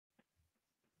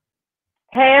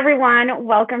Hey everyone,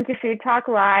 welcome to Food Talk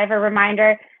Live. A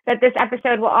reminder that this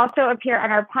episode will also appear on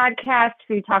our podcast,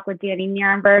 Food Talk with Danny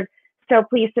Nierenberg. So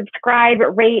please subscribe,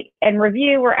 rate, and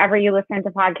review wherever you listen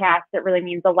to podcasts. It really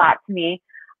means a lot to me.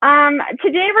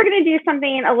 Today we're going to do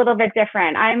something a little bit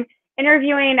different. I'm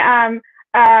interviewing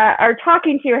or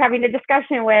talking to, having a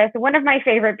discussion with one of my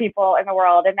favorite people in the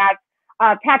world, and that's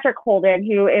Patrick Holden,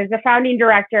 who is the founding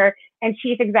director and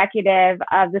chief executive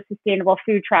of the Sustainable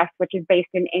Food Trust, which is based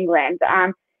in England.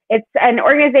 It's an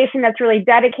organization that's really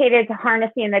dedicated to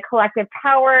harnessing the collective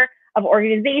power of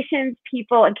organizations,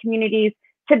 people, and communities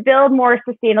to build more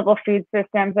sustainable food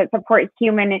systems that support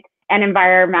human and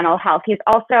environmental health. He's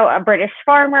also a British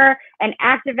farmer, an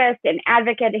activist, and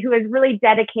advocate who has really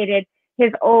dedicated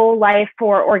his whole life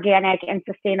for organic and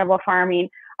sustainable farming.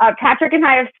 Patrick and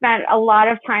I have spent a lot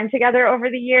of time together over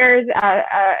the years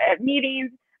at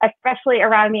meetings, especially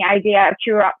around the idea of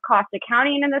true cost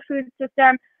accounting in the food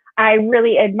system. I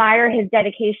really admire his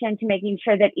dedication to making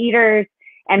sure that eaters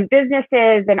and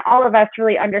businesses and all of us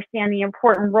really understand the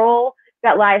important role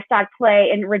that livestock play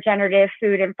in regenerative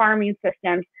food and farming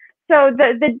systems. So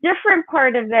the different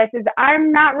part of this is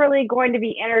I'm not really going to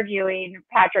be interviewing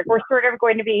Patrick. We're sort of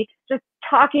going to be just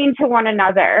talking to one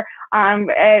another. And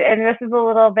this is a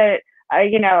little bit,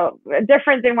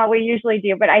 different than what we usually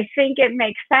do. But I think it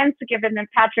makes sense given that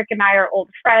Patrick and I are old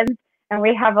friends and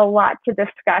we have a lot to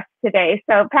discuss today.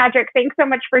 So Patrick, thanks so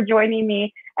much for joining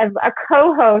me as a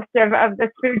co-host of the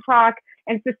Food Talk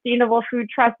and Sustainable Food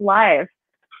Trust Live.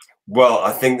 Well,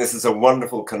 I think this is a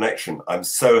wonderful connection. I'm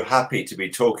so happy to be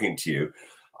talking to you.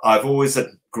 I've always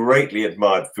greatly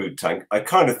admired Food Tank. I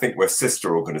kind of think we're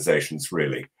sister organizations,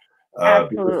 really.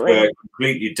 Absolutely. We're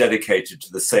completely dedicated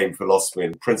to the same philosophy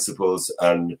and principles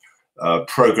and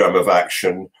program of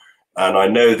action. And I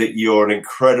know that you're an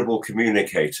incredible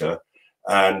communicator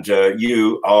and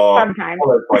you are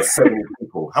followed by so many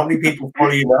people. How many people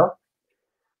follow you now?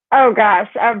 Oh gosh,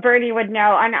 Bernie would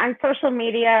know. On social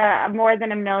media, more than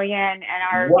 1 million, and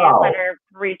our newsletter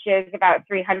reaches about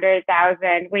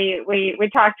 300,000. We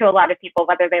talk to a lot of people,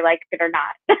 whether they like it or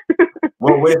not.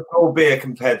 Well, we're small beer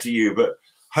compared to you, but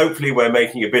hopefully we're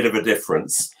making a bit of a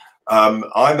difference. I'm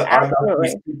actually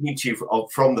speaking to you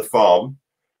from the farm.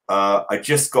 I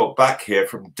just got back here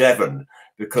from Devon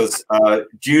because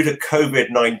due to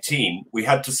COVID-19, we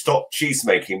had to stop cheese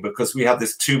making because we have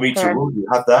this 2-meter rule. You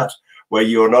have that, where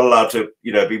you're not allowed to,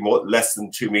 be less than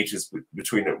 2 meters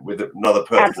between it with another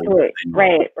person. Absolutely,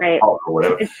 right. Or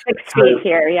whatever. It's 6 feet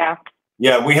here, yeah.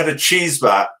 Yeah, we had a cheese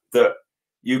vat that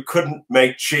you couldn't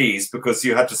make cheese because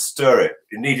you had to stir it.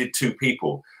 It needed 2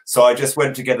 people. So I just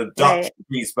went to get a Dutch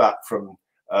cheese vat from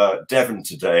Devon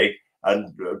today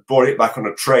and brought it back on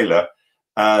a trailer.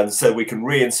 And so we can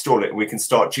reinstall it and we can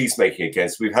start cheese making again.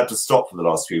 So we've had to stop for the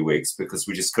last few weeks because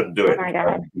we just couldn't do it. Oh my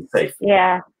God. Be safe.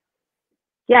 Yeah.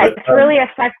 Yeah, it's really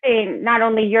affecting not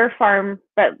only your farm,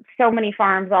 but so many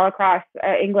farms all across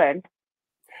England.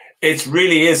 It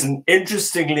really is. And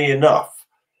interestingly enough,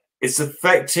 it's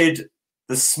affected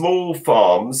the small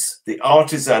farms, the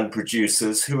artisan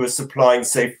producers who are supplying,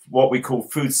 say, what we call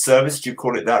food service. Do you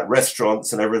call it that?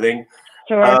 Restaurants and everything.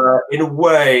 Sure. In a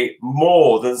way,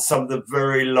 more than some of the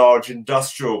very large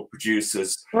industrial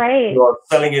producers who are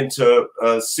selling into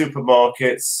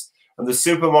supermarkets. And the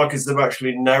supermarkets have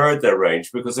actually narrowed their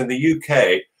range because in the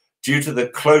UK, due to the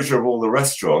closure of all the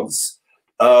restaurants,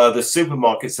 the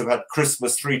supermarkets have had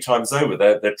Christmas 3 times over.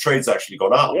 Their trade's actually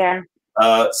gone up. Yeah.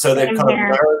 So they've kind of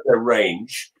narrowed their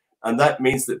range. And that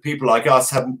means that people like us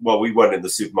haven't, well, we weren't in the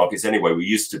supermarkets anyway. We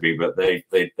used to be, but they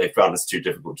found us too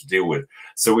difficult to deal with.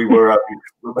 So we were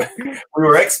we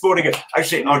were exporting it.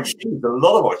 Actually, our cheese, a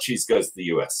lot of our cheese goes to the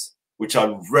US, which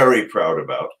I'm very proud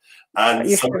about. And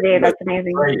that's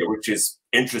amazing. Which is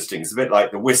interesting. It's a bit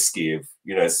like the whiskey of,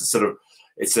 it's a sort of,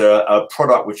 it's a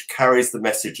product which carries the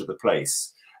message of the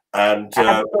place. And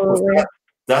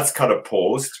that's kind of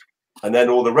paused. And then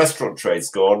all the restaurant trade's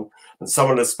gone, and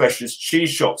some of the specialist cheese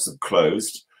shops have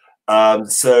closed.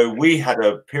 So we had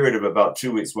a period of about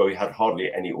 2 weeks where we had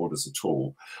hardly any orders at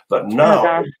all. But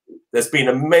now there's been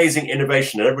amazing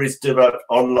innovation, and everybody's developed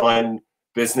online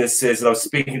businesses. And I was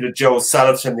speaking to Joel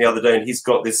Salatin the other day, and he's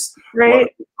got this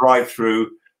drive-through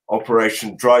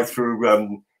operation,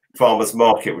 drive-through farmers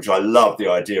market, which I love the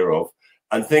idea of.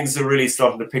 And things are really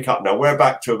starting to pick up now. We're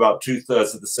back to about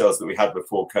 2/3 of the sales that we had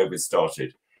before COVID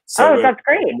started. So that's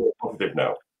great. More positive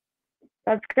now.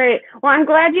 That's great. Well, I'm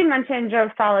glad you mentioned Joe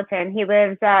Salatin. He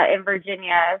lives in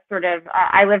Virginia,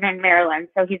 I live in Maryland,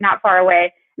 so he's not far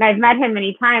away. And I've met him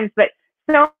many times, but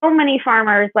so many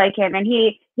farmers like him, and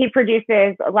he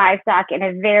produces livestock in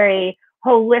a very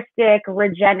holistic,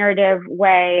 regenerative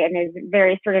way, and is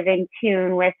very sort of in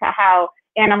tune with how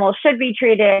animals should be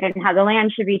treated and how the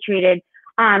land should be treated.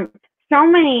 So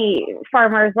many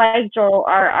farmers like Joel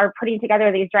are putting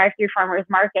together these drive-through farmers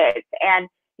markets. And,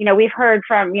 we've heard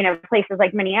from, places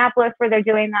like Minneapolis where they're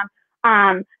doing them.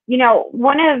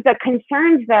 One of the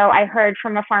concerns, though, I heard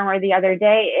from a farmer the other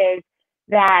day is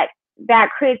that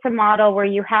creates a model where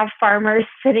you have farmers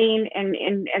sitting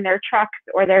in their trucks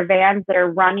or their vans that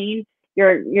are running.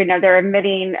 They're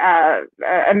emitting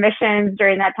emissions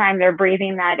during that time. They're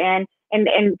breathing that in.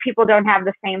 And people don't have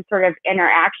the same sort of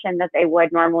interaction that they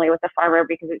would normally with a farmer,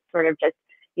 because it's sort of just,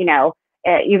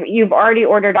 you've already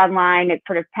ordered online, it's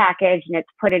sort of packaged and it's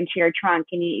put into your trunk,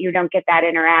 and you don't get that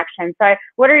interaction. So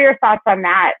what are your thoughts on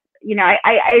that?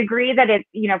 I agree that it's,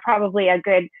 probably a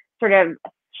good sort of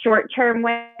short-term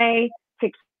way to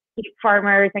keep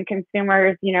farmers and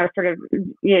consumers, sort of,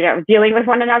 dealing with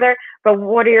one another. But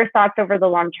what are your thoughts over the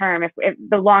long term if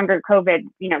the longer COVID,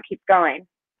 keeps going?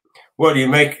 Well, you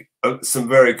make some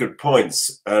very good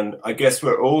points. And I guess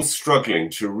we're all struggling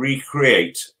to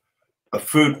recreate a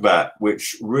food map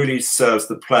which really serves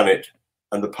the planet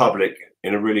and the public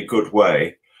in a really good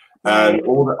way. And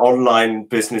all the online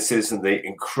businesses and the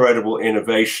incredible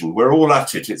innovation, we're all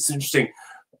at it. It's interesting.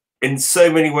 In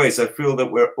so many ways, I feel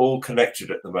that we're all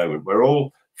connected at the moment. We're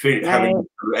all having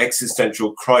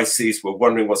existential crises. We're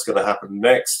wondering what's going to happen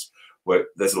next.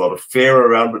 There's a lot of fear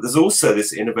around, but there's also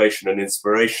this innovation and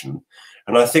inspiration.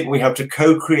 And I think we have to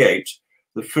co-create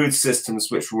the food systems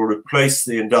which will replace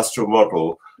the industrial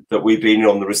model that we've been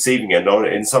on the receiving end on,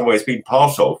 in some ways been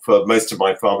part of for most of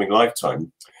my farming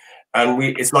lifetime. And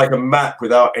it's like a map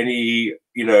without any,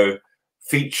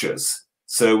 features.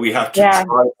 So we have to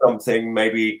try something.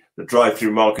 Maybe the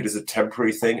drive-through market is a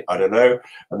temporary thing. I don't know.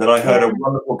 And then I heard a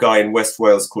wonderful guy in West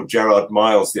Wales called Gerard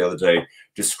Miles the other day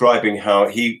describing how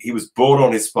he was born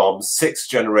on his farm, 6th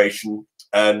generation,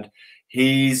 and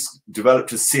he's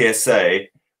developed a CSA,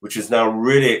 which is now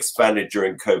really expanded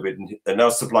during COVID. And they're now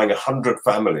supplying 100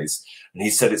 families. And he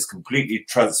said it's completely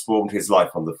transformed his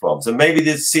life on the farm. So maybe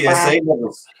the CSA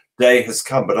model's day has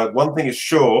come. But one thing is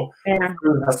sure,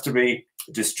 food has to be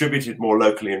distributed more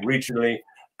locally and regionally,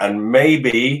 and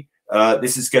maybe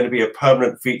this is going to be a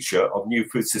permanent feature of new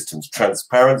food systems: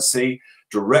 transparency,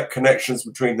 direct connections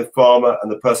between the farmer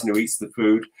and the person who eats the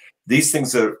food. These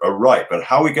things are right, but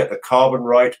how we get the carbon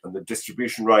right and the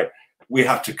distribution right, we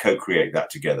have to co-create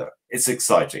that together. It's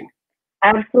exciting.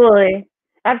 Absolutely.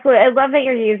 I love that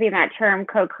you're using that term,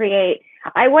 co-create.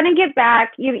 I want to get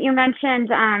back, you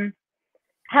mentioned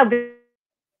how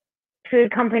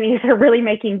food companies are really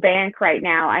making bank right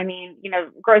now. I mean,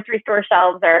 grocery store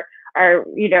shelves are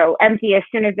empty as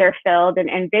soon as they're filled,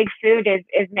 and big food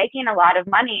is making a lot of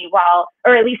money,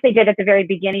 or at least they did at the very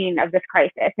beginning of this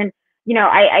crisis. And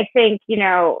I think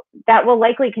that will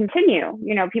likely continue.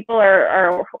 People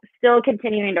are still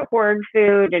continuing to hoard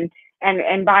food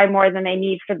and buy more than they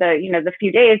need for the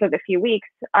few days or the few weeks.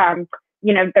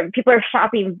 People are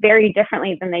shopping very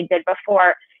differently than they did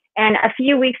before. And a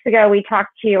few weeks ago, we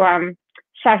talked to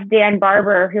Chef Dan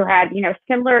Barber, who had,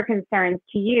 similar concerns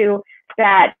to you,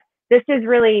 that this is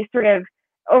really sort of,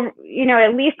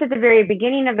 at least at the very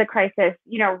beginning of the crisis,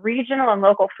 regional and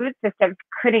local food systems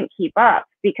couldn't keep up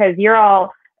because you're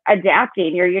all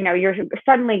adapting. You're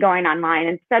suddenly going online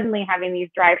and suddenly having these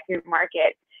drive-through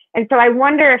markets. And so I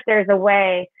wonder if there's a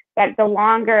way that the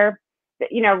longer,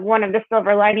 one of the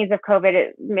silver linings of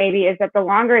COVID maybe is that the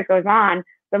longer it goes on,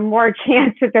 the more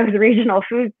chance that those regional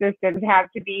food systems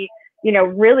have to be,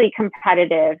 really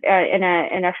competitive in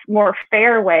a more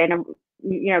fair way, and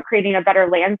creating a better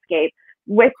landscape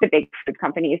with the big food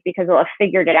companies, because they'll have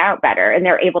figured it out better and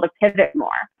they're able to pivot more.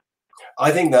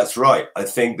 I think that's right. I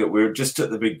think that we're just at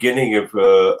the beginning of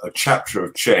a chapter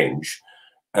of change,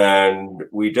 and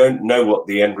we don't know what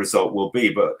the end result will be,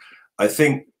 but I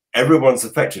think everyone's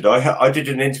affected. I did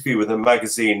an interview with a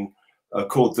magazine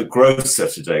called The Grocer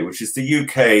today, which is the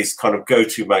UK's kind of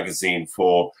go-to magazine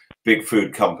for big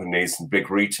food companies and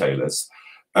big retailers.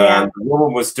 And the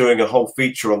woman was doing a whole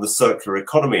feature on the circular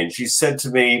economy, and she said to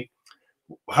me,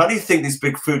 how do you think these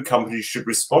big food companies should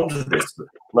respond to this? And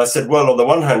I said, well, on the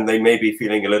one hand, they may be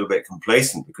feeling a little bit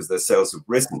complacent because their sales have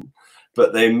risen,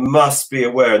 but they must be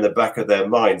aware in the back of their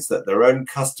minds that their own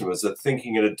customers are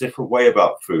thinking in a different way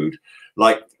about food.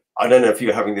 Like, I don't know if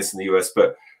you're having this in the US,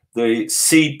 but the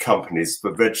seed companies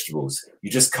for vegetables, you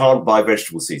just can't buy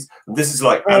vegetable seeds. And this is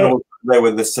like animals know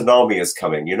when the tsunami is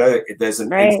coming. There's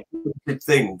an instinctive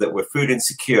thing that we're food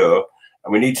insecure,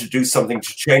 and we need to do something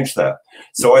to change that.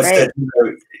 So I said,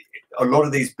 a lot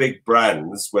of these big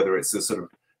brands, whether it's a sort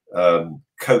of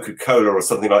Coca-Cola or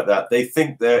something like that, they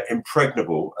think they're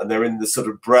impregnable, and they're in the sort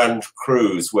of brand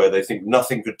cruise where they think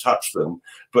nothing could touch them.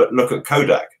 But look at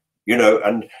Kodak. you know,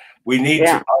 and we need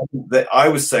to, I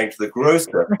was saying to the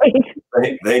grocer,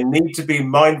 they need to be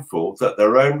mindful that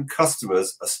their own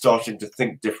customers are starting to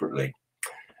think differently.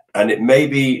 And it may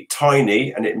be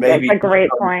tiny, and it may be a great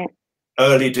point.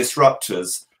 Early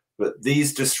disruptors, but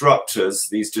these disruptors,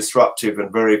 these disruptive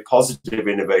and very positive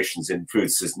innovations in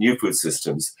new food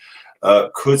systems,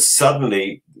 could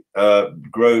suddenly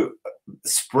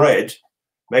spread.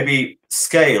 Maybe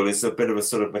scale is a bit of a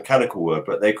sort of mechanical word,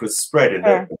 but they could spread in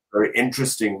a very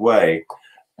interesting way,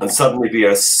 and suddenly be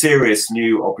a serious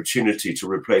new opportunity to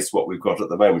replace what we've got at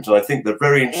the moment. And I think the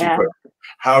very interesting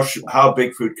question, how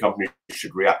big food companies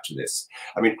should react to this.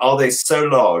 I mean, are they so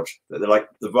large that they're like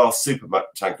the vast super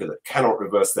tanker that cannot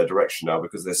reverse their direction now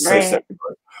because they're so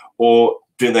centralized? Or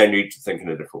do they need to think in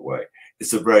a different way?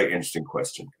 It's a very interesting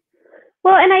question.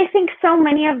 Well, and I think so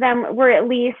many of them were at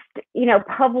least, you know,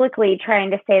 publicly trying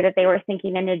to say that they were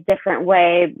thinking in a different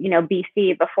way, you know,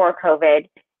 BC before COVID,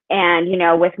 and, you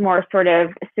know, with more sort of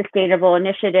sustainable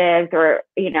initiatives, or,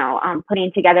 you know,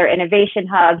 putting together innovation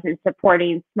hubs and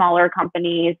supporting smaller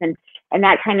companies and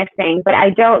that kind of thing. But I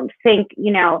don't think,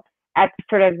 you know, at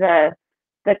sort of the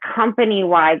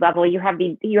company-wide level, you have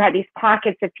these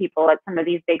pockets of people at some of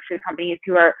these big food companies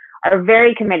who are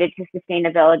very committed to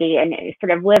sustainability and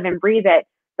sort of live and breathe it,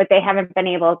 but they haven't been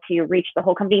able to reach the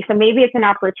whole company. So maybe it's an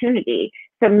opportunity.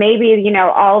 So maybe, you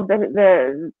know, all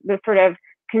the sort of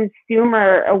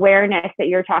consumer awareness that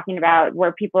you're talking about,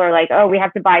 where people are like, oh, we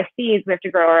have to buy seeds, we have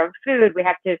to grow our own food, we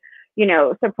have to, you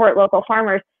know, support local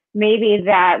farmers. Maybe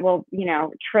that will, you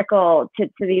know, trickle to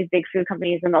these big food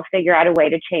companies, and they'll figure out a way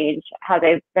to change how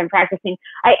they've been practicing.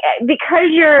 Because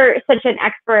you're such an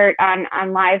expert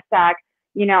on livestock,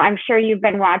 you know, I'm sure you've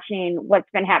been watching what's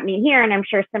been happening here, and I'm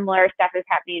sure similar stuff is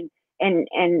happening in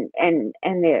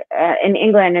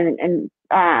England and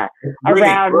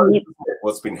around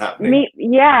what's been happening.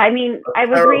 I mean, I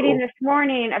was reading this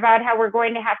morning about how we're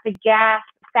going to have to gas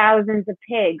thousands of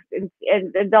pigs,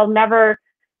 and they'll never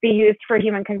be used for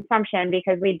human consumption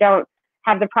because we don't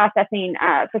have the processing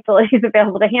facilities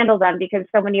available to handle them, because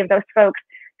so many of those folks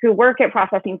who work at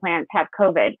processing plants have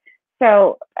COVID.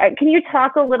 So can you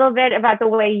talk a little bit about the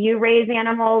way you raise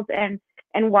animals and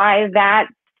why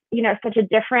that's, you know, such a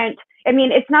different, I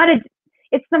mean, it's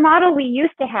the model we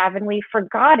used to have, and we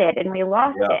forgot it and we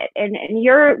lost it. And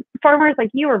your farmers like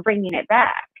you are bringing it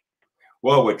back.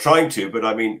 Well, we're trying to, but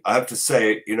I mean, I have to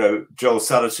say, you know, Joel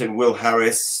Salatin, Will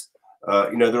Harris,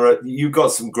 you know, you've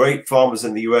got some great farmers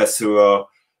in the US who are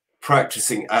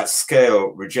practicing at scale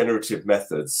regenerative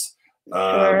methods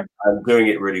and doing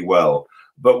it really well.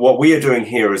 But what we are doing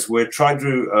here is we're trying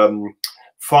to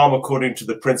farm according to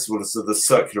the principles of the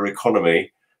circular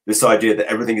economy. This idea that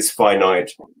everything is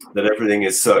finite, that everything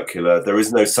is circular. There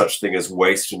is no such thing as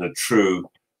waste in a true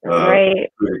food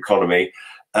economy.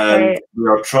 And we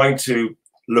are trying to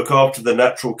look after the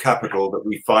natural capital that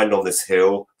we find on this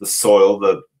hill, the soil,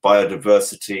 the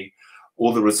biodiversity,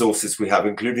 all the resources we have,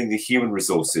 including the human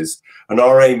resources. And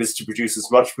our aim is to produce as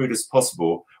much food as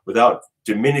possible without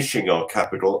diminishing our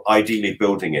capital, ideally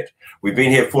building it. We've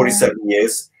been here 47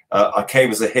 years. I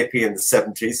came as a hippie in the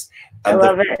 70s. And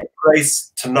the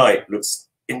place tonight looks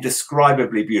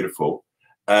indescribably beautiful.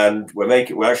 And we're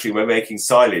making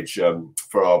silage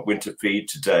for our winter feed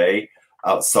today.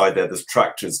 Outside there's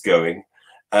tractors going.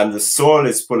 And the soil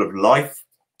is full of life.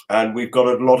 And we've got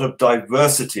a lot of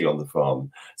diversity on the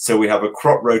farm. So we have a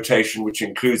crop rotation, which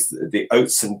includes the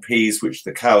oats and peas, which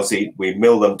the cows eat. We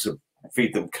mill them to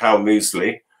feed them cow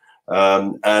muesli.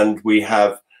 And we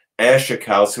have Ayrshire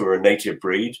cows who are a native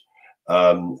breed.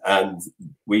 And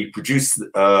we produce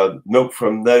milk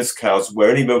from those cows. We're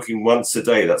only milking once a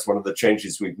day. That's one of the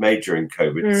changes we've made during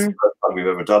COVID. It's the first time we've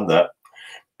ever done that.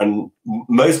 And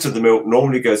most of the milk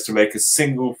normally goes to make a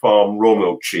single farm raw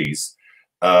milk cheese,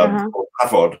 or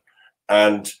pavod.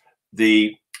 And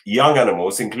the young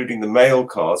animals, including the male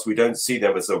calves, we don't see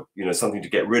them as something to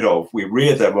get rid of. We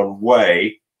rear them on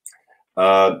whey,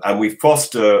 and we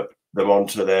foster them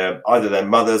onto either their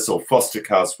mothers or foster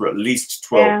cows for at least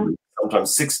 12 weeks,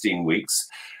 sometimes 16 weeks.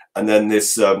 And then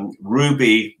this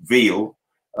ruby veal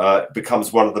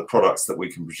becomes one of the products that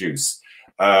we can produce.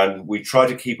 And we try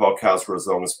to keep our cows for as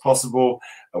long as possible.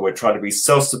 And we're trying to be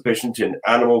self-sufficient in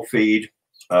animal feed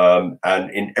and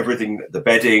in everything, the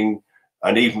bedding.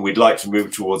 And even we'd like to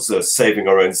move towards saving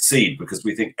our own seed, because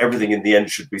we think everything in the end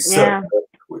should be circular.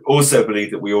 We also believe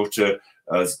that we ought to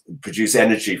produce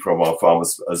energy from our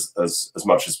farmers as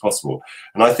much as possible.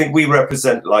 And I think we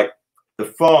represent, like, the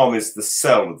farm is the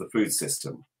cell of the food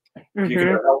system. If you get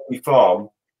a healthy farm,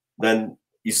 then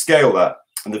you scale that,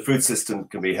 and the food system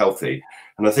can be healthy.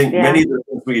 And I think many of the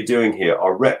things things we are doing here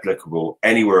are replicable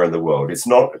anywhere in the world. It's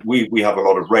not, we have a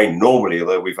lot of rain normally,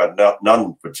 although we've had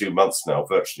none for 2 months now,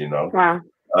 virtually none.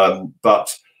 Wow.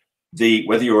 But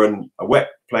whether you're in a wet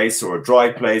place or a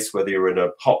dry place, whether you're in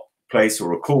a hot place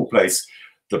or a cool place,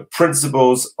 the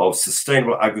principles of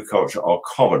sustainable agriculture are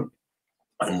common.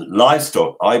 And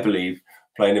livestock, I believe,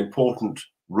 play an important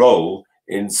role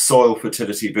in soil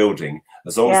fertility building,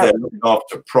 as long as they're looked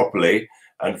after properly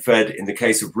and fed, in the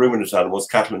case of ruminant animals,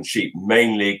 cattle and sheep,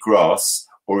 mainly grass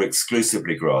or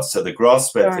exclusively grass. So the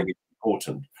grass-fed thing is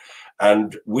important.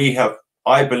 And we have,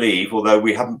 I believe, although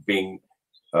we haven't been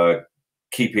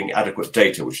keeping adequate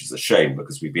data, which is a shame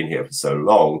because we've been here for so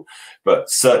long, but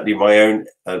certainly my own,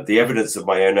 the evidence of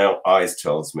my own eyes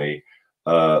tells me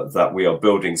that we are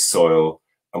building soil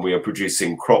and we are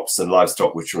producing crops and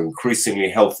livestock which are increasingly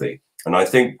healthy. And I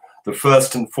think the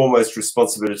first and foremost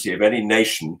responsibility of any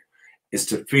nation is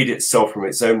to feed itself from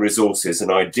its own resources, and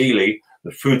ideally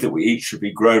the food that we eat should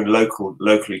be grown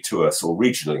locally to us, or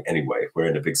regionally anyway. If we're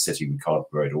in a big city, we can't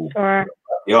grow it all in the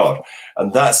backyard.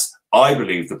 And that's, I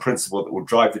believe, the principle that will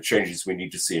drive the changes we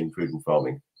need to see in food and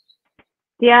farming.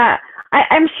 Yeah,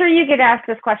 I'm sure you get asked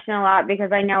this question a lot,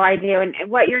 because I know I do. And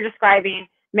what you're describing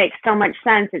makes so much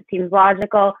sense. It seems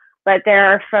logical, but there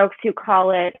are folks who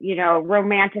call it, you know,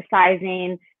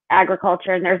 romanticizing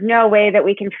agriculture. And there's no way that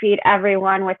we can feed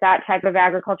everyone with that type of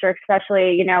agriculture,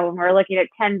 especially, you know, when we're looking at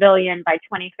 10 billion by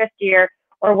 2050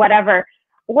 or whatever.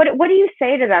 What do you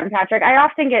say to them, Patrick? I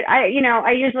often get, I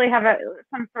usually have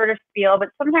some sort of spiel, but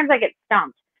sometimes I get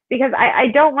stumped because I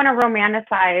don't want to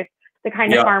romanticize the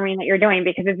kind of farming that you're doing,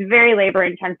 because it's very labor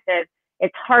intensive.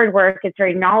 It's hard work. It's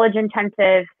very knowledge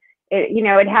intensive.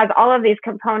 It has all of these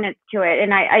components to it.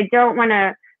 And I don't want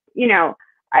to,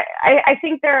 I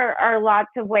think there are lots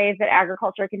of ways that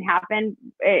agriculture can happen,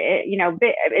 in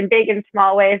big and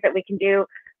small ways that we can do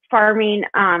farming.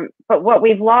 But what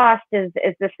we've lost is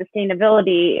the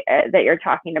sustainability that you're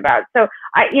talking about. So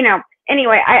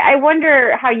anyway, I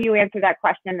wonder how you answer that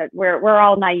question, that we're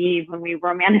all naive when we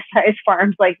romanticize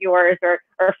farms like yours or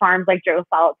farms like Joe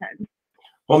Salatin's.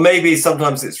 Well, maybe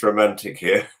sometimes it's romantic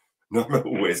here. Not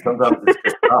always. Sometimes it's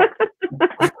just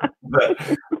tough.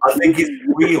 But I think it's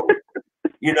real.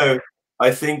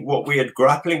 I think what we are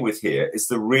grappling with here is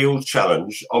the real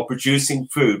challenge of producing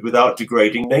food without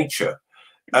degrading nature.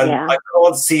 And I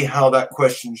can't see how that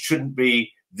question shouldn't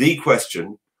be the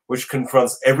question which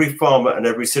confronts every farmer and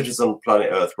every citizen on planet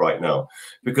Earth right now.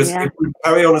 Because if we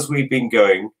carry on as we've been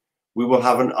going, we will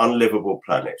have an unlivable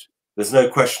planet. There's no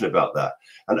question about that.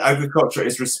 And agriculture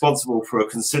is responsible for a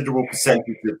considerable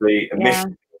percentage of the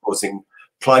emissions causing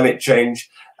climate change,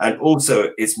 and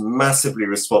also it's massively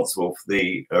responsible for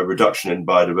the reduction in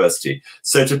biodiversity.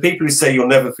 So to people who say you'll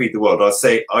never feed the world, I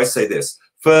say this.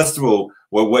 First of all,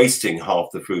 we're wasting half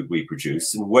the food we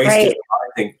produce, and waste is, I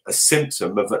think, a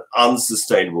symptom of an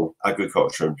unsustainable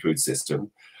agriculture and food system.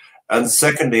 And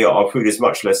secondly, our food is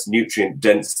much less nutrient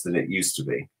dense than it used to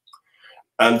be.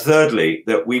 And thirdly,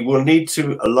 that we will need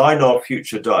to align our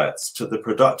future diets to the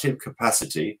productive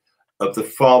capacity of the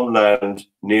farmland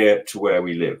near to where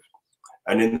we live.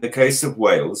 And in the case of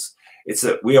Wales, it's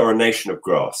that we are a nation of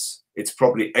grass. It's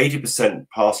probably 80%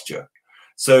 pasture.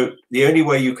 So the only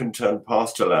way you can turn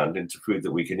pasture land into food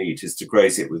that we can eat is to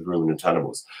graze it with ruminant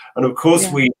animals. And of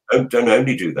course, we don't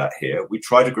only do that here. We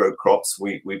try to grow crops.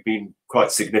 We've been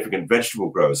quite significant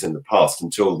vegetable growers in the past,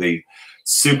 until the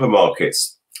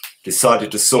supermarkets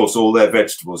decided to source all their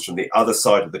vegetables from the other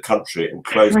side of the country and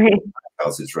close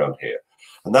houses around here.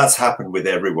 And that's happened with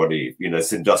everybody.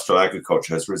 This industrial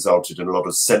agriculture has resulted in a lot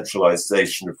of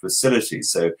centralization of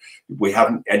facilities. So we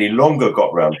haven't any longer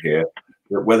got around here,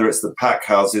 whether it's the pack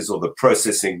houses or the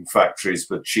processing factories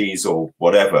for cheese or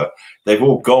whatever, they've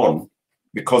all gone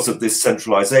because of this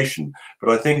centralization. But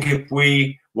I think if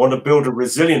we want to build a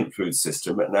resilient food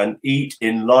system and eat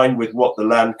in line with what the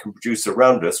land can produce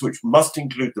around us, which must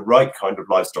include the right kind of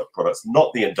livestock products,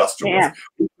 not the industrial ones,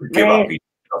 we could give up eating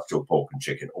industrial pork and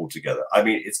chicken altogether. I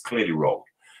mean, it's clearly wrong.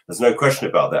 There's no question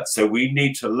about that. So we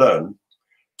need to learn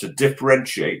to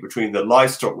differentiate between the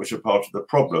livestock which are part of the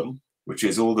problem, which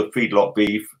is all the feedlot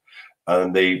beef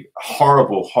and the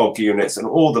horrible hog units and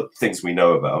all the things we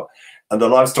know about, and the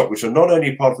livestock which are not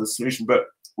only part of the solution, but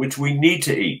which we need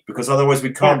to eat, because otherwise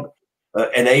we can't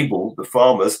enable the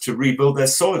farmers to rebuild their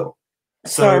soil.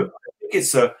 So I think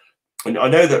it's and I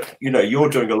know that you're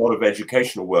doing a lot of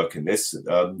educational work in this,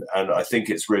 and I think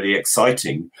it's really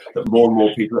exciting that more and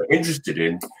more people are interested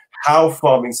in how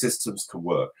farming systems can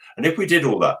work. And if we did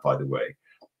all that, by the way,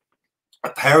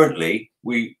 apparently,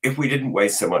 if we didn't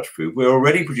waste so much food, we're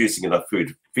already producing enough food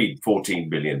to feed 14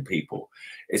 billion people.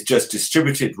 It's just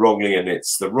distributed wrongly, and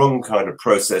it's the wrong kind of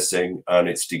processing, and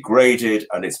it's degraded,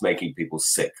 and it's making people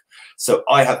sick. So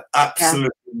I have absolutely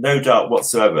no doubt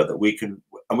whatsoever that we can,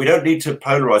 and we don't need to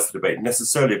polarize the debate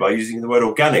necessarily by using the word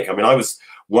organic. I mean, I was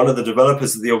one of the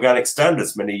developers of the organic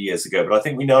standards many years ago, but I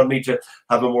think we now need to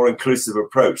have a more inclusive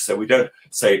approach. So we don't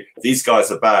say these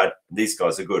guys are bad, these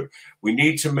guys are good. We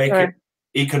need to make it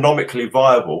economically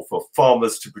viable for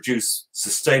farmers to produce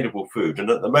sustainable food. And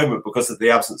at the moment, because of the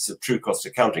absence of true cost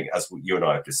accounting, as you and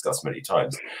I have discussed many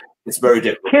times, it's very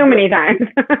difficult. Too many times.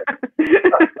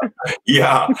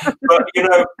 Yeah, but you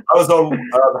know, I was on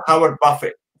Howard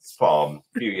Buffett's farm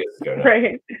a few years ago now,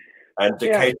 right. and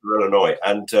Decatur, Illinois,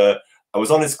 and I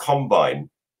was on his combine,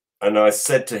 and I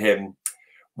said to him,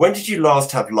 "When did you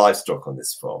last have livestock on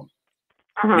this farm?"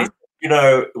 And he said, you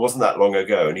know, it wasn't that long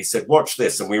ago. And he said, "Watch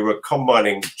this." And we were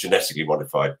combining genetically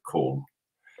modified corn.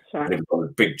 Sure. And it was on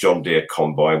a big John Deere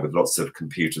combine with lots of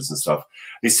computers and stuff.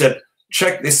 And he said,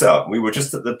 "Check this out." And we were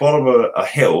just at the bottom of a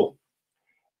hill,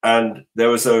 and there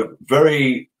was a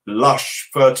very lush,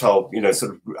 fertile, you know,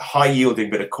 sort of high-yielding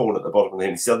bit of corn at the bottom of the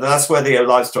hill. He said, "That's where the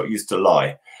livestock used to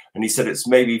lie." And he said, "It's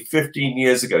maybe 15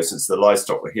 years ago since the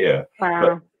livestock were here." Wow.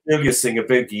 But still you're seeing a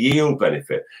big yield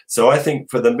benefit. So I think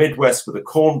for the Midwest with the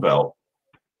Corn Belt,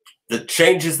 the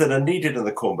changes that are needed in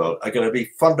the Corn Belt are going to be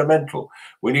fundamental.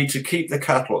 We need to keep the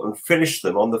cattle and finish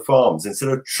them on the farms instead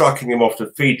of trucking them off to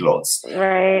feedlots.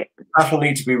 Right. Cattle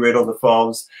need to be reared on the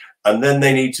farms, and then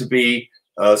they need to be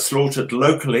slaughtered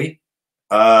locally,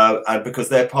 and because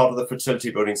they're part of the fertility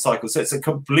building cycle. So it's a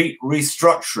complete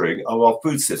restructuring of our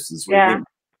food systems.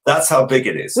 That's how big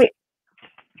it is.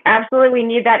 Absolutely, we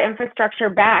need that infrastructure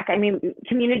back. I mean,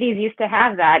 communities used to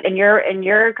have that. In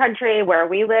your country where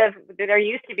we live, there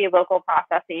used to be local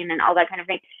processing and all that kind of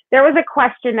thing. There was a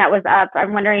question that was up.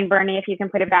 I'm wondering, Bernie, if you can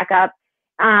put it back up.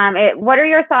 What are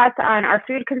your thoughts on our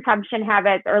food consumption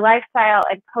habits or lifestyle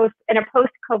in a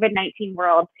post-COVID-19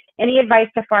 world? Any advice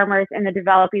to farmers in the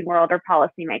developing world or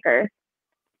policymakers?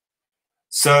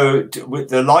 So with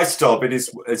the lifestyle bit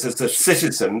is as a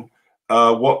citizen,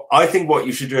 what I think what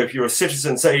you should do if you're a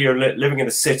citizen, say you're living in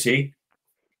a city,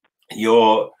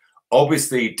 you're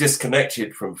obviously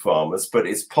disconnected from farmers, but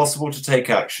it's possible to take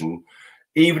action,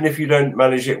 even if you don't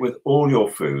manage it with all your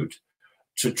food,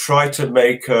 to try to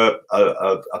make a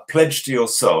pledge to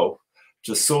yourself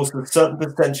to source a certain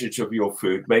percentage of your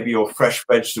food, maybe your fresh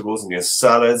vegetables and your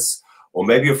salads, or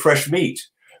maybe your fresh meat,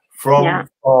 from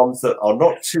farms that are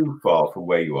not too far from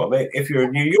where you are. I mean, if you're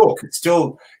in New York, it's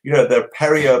still, you know, there are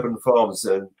peri-urban farms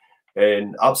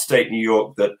in upstate New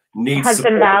York that need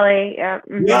Hudson Valley, Yeah,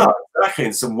 exactly,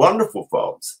 and some wonderful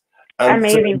farms. And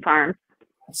amazing farms.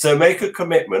 So make a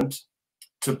commitment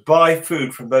to buy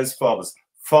food from those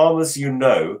farmers you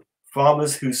know,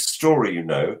 farmers whose story you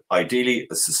know, ideally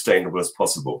as sustainable as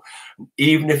possible.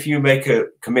 Even if you make a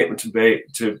commitment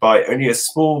to buy only a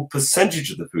small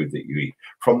percentage of the food that you eat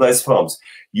from those farms,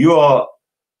 you are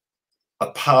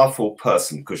a powerful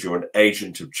person because you're an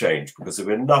agent of change. Because if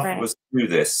enough of us do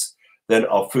this, then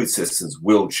our food systems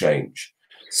will change.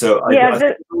 So I think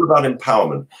it's all about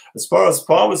empowerment. As far as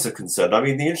farmers are concerned, I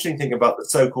mean, the interesting thing about the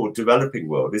so-called developing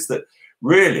world is that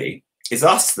really it's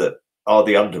us that are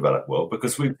the undeveloped world,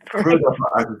 because we've screwed up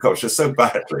our agriculture so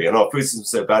badly and our food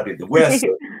systems so badly that we're sick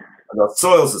and our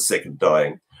soils are sick and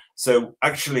dying. So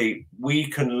actually we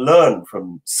can learn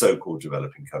from so-called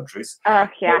developing countries.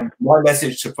 My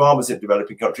message to farmers in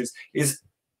developing countries is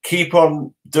keep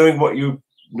on doing what you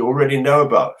already know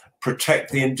about.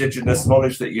 Protect the indigenous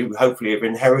knowledge that you hopefully have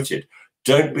inherited.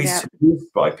 Don't be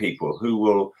seduced by people who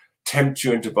will tempt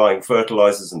you into buying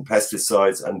fertilizers and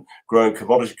pesticides and growing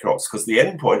commodity crops, because the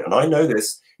end point, and I know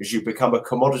this, is you become a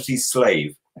commodity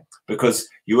slave, because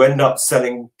you end up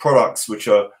selling products which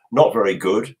are not very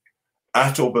good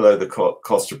at or below the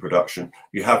cost of production.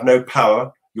 You have no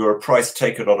power. You're a price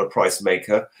taker, not a price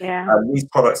maker. And these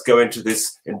products go into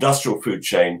this industrial food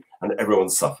chain and everyone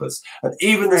suffers. And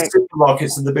even the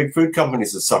supermarkets and the big food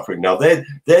companies are suffering now.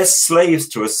 They're slaves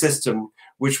to a system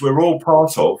which we're all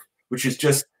part of, which is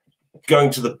just going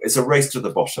to it's a race to the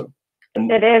bottom.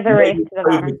 And it is a race to the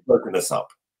bottom. It's broken us up.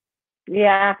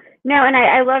 Yeah, no, and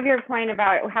I love your point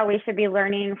about how we should be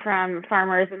learning from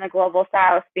farmers in the global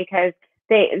South, because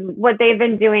what they've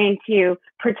been doing to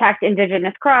protect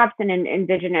indigenous crops and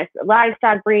indigenous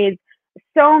livestock breeds,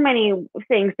 so many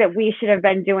things that we should have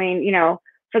been doing, you know,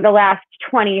 for the last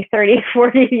 20, 30,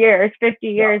 40 years, 50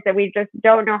 years that we just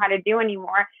don't know how to do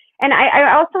anymore. And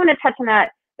I also want to touch on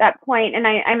that point, and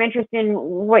I'm interested in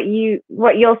what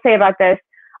you'll say about this,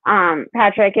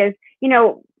 Patrick, is, you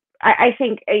know, I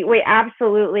think we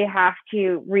absolutely have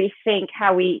to rethink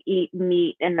how we eat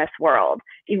meat in this world.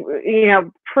 You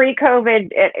know,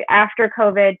 pre-COVID, after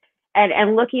COVID,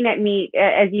 and looking at meat,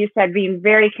 as you said, being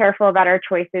very careful about our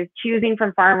choices, choosing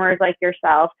from farmers like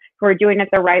yourself who are doing it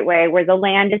the right way, where the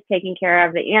land is taken care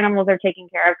of, the animals are taken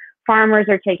care of, farmers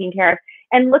are taken care of,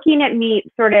 and looking at meat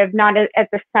sort of not at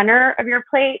the center of your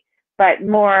plate, but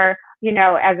more, you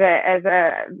know, as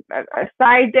a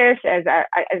side dish, as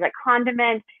a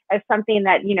condiment, as something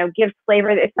that, you know, gives flavor.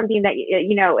 It's something that,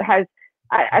 you know, has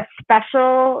a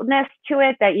specialness to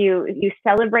it, that you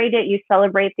celebrate it, you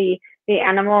celebrate the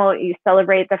animal, you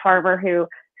celebrate the farmer who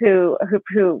you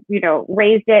know,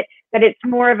 raised it, that it's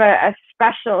more of a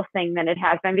special thing than it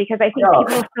has been, because I think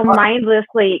people so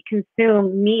mindlessly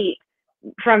consume meat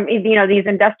from, you know, these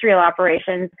industrial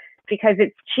operations because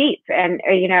it's cheap, and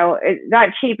you know, it's not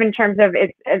cheap in terms of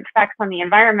its effects on the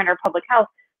environment or public health,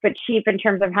 but cheap in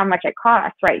terms of how much it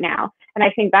costs right now. And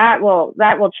I think that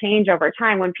will change over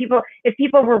time, when if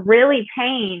people were really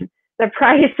paying the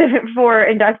price for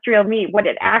industrial meat, what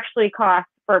it actually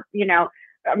costs for, you know,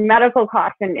 medical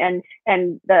costs and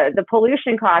the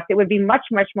pollution costs, it would be much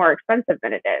more expensive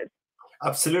than it is.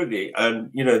 Absolutely.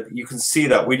 And, you know, you can see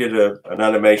that we did an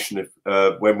animation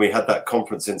when we had that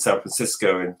conference in San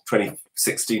Francisco in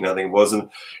 2016, I think it was. And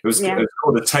it was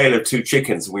called A Tale of Two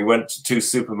Chickens. And we went to a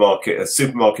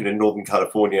supermarket in Northern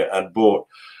California, and bought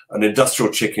an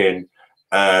industrial chicken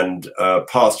and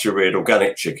pasture-reared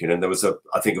organic chicken. And there was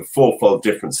I think a fourfold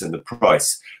difference in the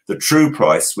price. The true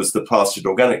price was the pastured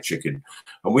organic chicken.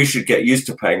 And we should get used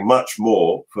to paying much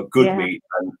more for good meat,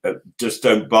 and just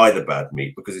don't buy the bad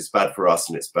meat, because it's bad for us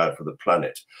and it's bad for the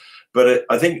planet. But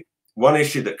I think one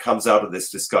issue that comes out of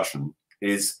this discussion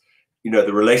is, you know,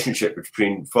 the relationship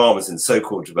between farmers in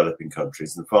so-called developing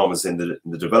countries and farmers in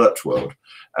the developed world,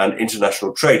 and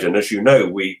international trade. And as you know,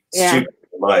 we, in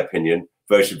my opinion,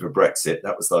 voted for Brexit.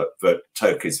 That was like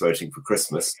turkeys voting for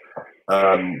Christmas.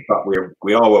 But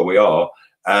we are where we are.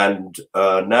 And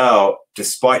now,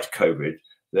 despite COVID,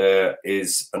 there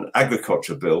is an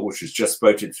agriculture bill which was just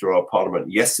voted through our parliament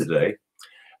yesterday,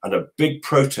 and a big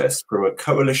protest from a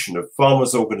coalition of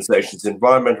farmers' organizations,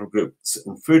 environmental groups,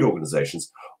 and food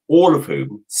organizations, all of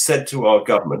whom said to our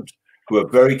government, who are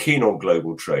very keen on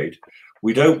global trade,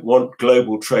 we don't want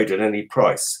global trade at any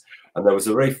price. And there was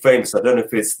a very famous, I don't know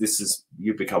if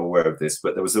you've become aware of this,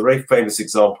 but there was a very famous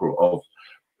example of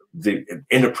the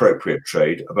inappropriate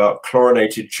trade about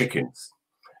chlorinated chickens.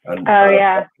 And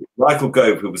Michael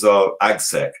Gove, who was our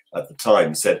AgSec at the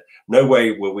time, said, no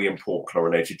way will we import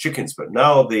chlorinated chickens. But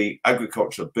now the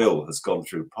agriculture bill has gone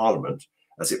through Parliament,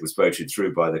 as it was voted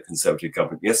through by the Conservative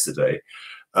government yesterday.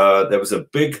 There was a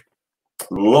big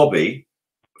lobby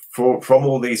from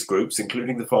all these groups,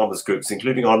 including the farmers groups,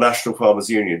 including our National Farmers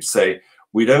Union, to say,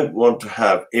 we don't want to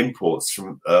have imports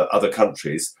from other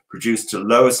countries produced to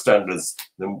lower standards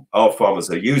than our farmers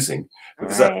are using,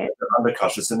 because that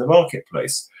undercuts us in the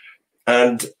marketplace.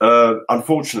 And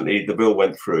unfortunately, the bill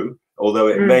went through, although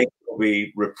it may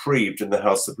be reprieved in the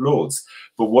House of Lords.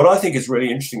 But what I think is really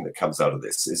interesting that comes out of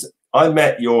this is, I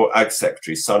met your Ag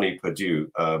Secretary, Sonny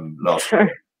Perdue, last year,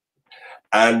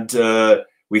 and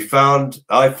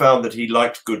I found that he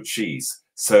liked good cheese.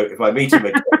 So if I meet him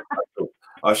again,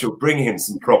 I shall bring him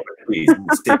some proper cheese.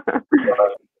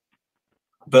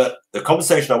 But the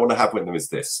conversation I want to have with them is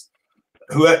this: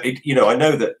 you know, I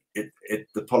know that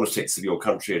the politics of your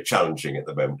country are challenging at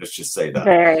the moment. Let's just say that.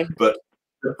 Very. But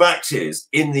the fact is,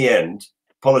 in the end,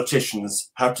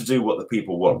 politicians have to do what the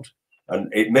people want.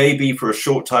 And it may be for a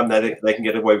short time that they can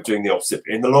get away with doing the opposite.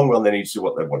 In the long run, they need to do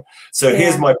what they want. So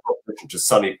here's my proposition to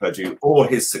Sonny Perdue or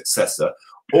his successor,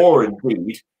 or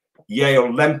indeed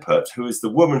Yael Lempert, who is the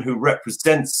woman who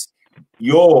represents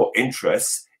your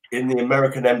interests in the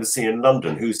American embassy in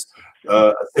London, who's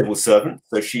a civil servant.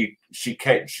 So she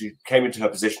came into her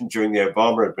position during the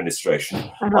Obama administration.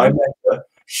 I met her.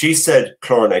 She said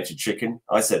chlorinated chicken.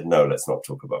 I said, no, let's not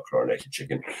talk about chlorinated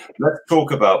chicken. Let's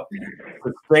talk about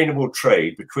sustainable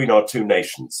trade between our two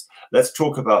nations. Let's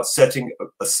talk about setting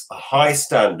a high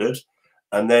standard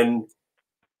and then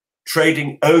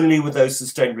trading only with those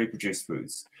sustainably produced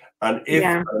foods. And if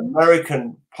an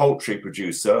American poultry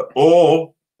producer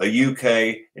or a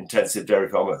UK intensive dairy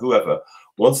farmer, whoever,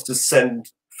 wants to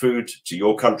send food to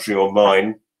your country or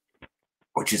mine,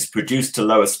 which is produced to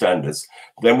lower standards,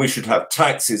 then we should have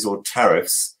taxes or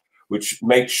tariffs which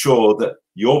make sure that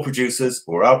your producers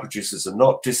or our producers are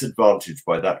not disadvantaged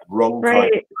by that wrong kind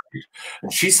of food.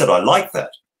 And she said, I like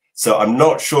that. So I'm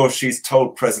not sure she's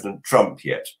told President Trump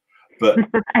yet, but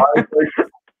I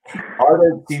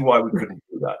don't see why we couldn't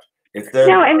do that. If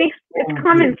no, it makes it's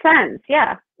common sense.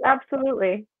 Yeah.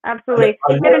 Absolutely. Absolutely.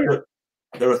 I know that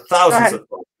there are thousands of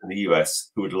folks in the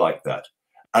US who would like that,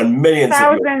 and millions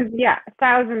thousands,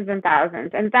 thousands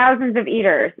and thousands of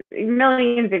eaters,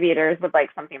 millions of eaters would like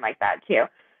something like that too.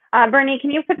 Bernie,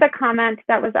 can you put the comment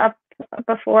that was up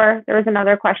before? There was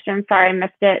another question. Sorry, I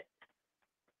missed it.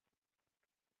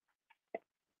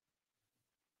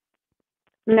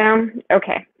 No?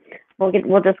 Okay.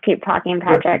 We'll just keep talking,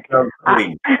 Patrick.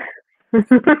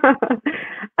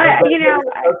 you know,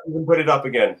 put it up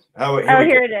again.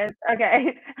 Here it is.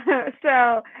 Okay.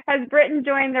 So, has Britain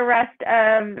joined the rest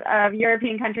of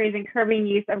European countries in curbing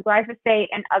use of glyphosate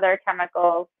and other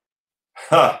chemicals?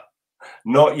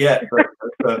 Not yet.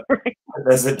 But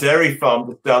there's a dairy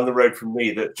farm just down the road from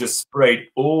me that just sprayed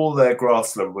all their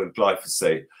grassland with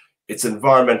glyphosate. It's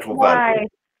environmental vandalism.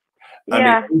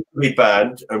 And it needs to be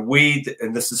banned. And we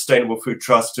in the Sustainable Food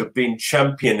Trust have been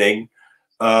championing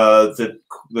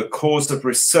the cause of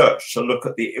research to look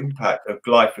at the impact of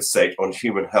glyphosate on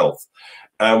human health.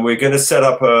 And we're going to set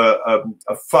up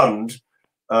a fund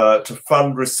to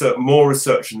fund more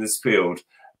research in this field.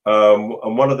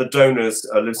 And one of the donors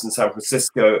lives in San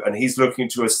Francisco, and he's looking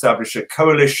to establish a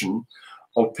coalition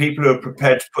of people who are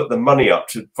prepared to put the money up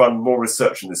to fund more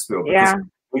research in this field. Because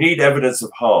we need evidence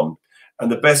of harm.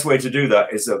 And the best way to do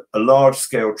that is a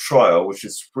large-scale trial, which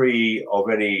is free of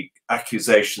any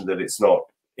accusation that it's not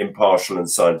impartial and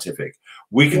scientific.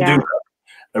 We can do that,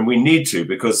 and we need to,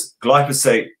 because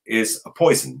glyphosate is a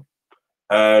poison,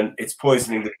 and it's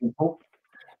poisoning the people,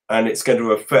 and it's going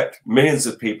to affect millions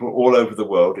of people all over the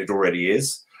world. It already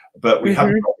is, but we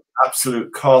have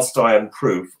absolute cast iron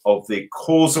proof of the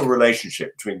causal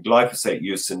relationship between glyphosate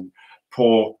use and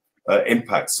poor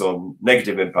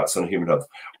negative impacts on human health.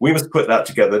 We must put that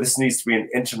together. This needs to be an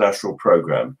international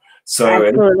program. So,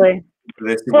 absolutely.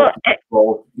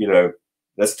 You know,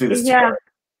 let's do this together.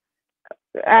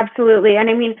 Absolutely. And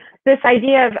I mean, this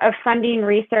idea of funding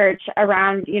research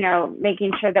around, you know,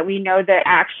 making sure that we know the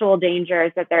actual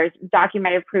dangers, that there's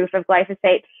documented proof of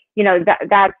glyphosate, you know,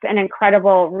 that's an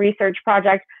incredible research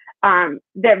project. But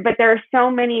there are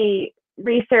so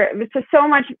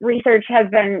much research has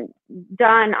been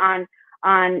done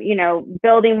on, you know,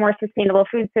 building more sustainable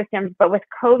food systems. But with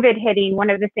COVID hitting, one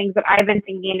of the things that I've been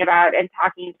thinking about and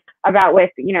talking about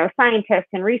with, you know, scientists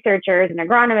and researchers and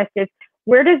agronomists is,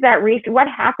 where does that what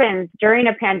happens during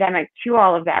a pandemic to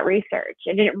all of that research?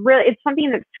 And it's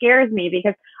something that scares me,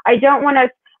 because I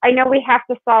know we have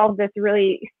to solve this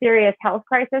really serious health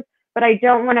crisis, but I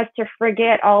don't want us to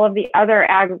forget all of the other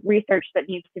ag research that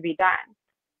needs to be done.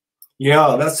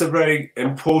 Yeah, that's a very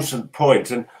important point.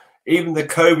 And even the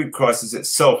COVID crisis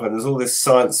itself, and there's all this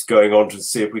science going on to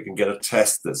see if we can get a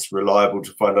test that's reliable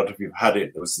to find out if you've had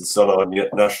it. There was this on our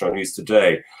national news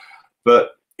today.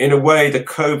 But in a way, the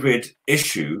COVID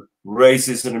issue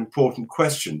raises an important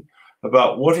question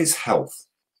about what is health?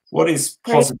 What is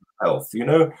positive health, you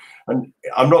know? And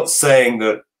I'm not saying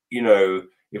that, you know,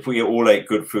 if we all ate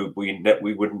good food, we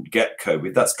wouldn't get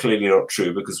COVID. That's clearly not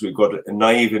true, because we've got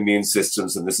naive immune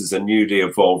systems, and this is a newly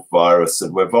evolved virus,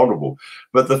 and we're vulnerable.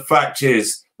 But the fact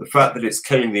is, the fact that it's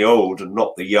killing the old and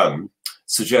not the young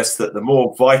suggests that the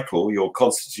more vital your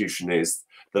constitution is,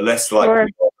 the less likely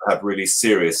you are to have really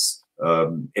serious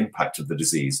impact of the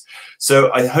disease.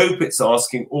 So I hope it's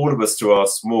asking all of us to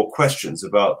ask more questions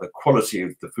about the quality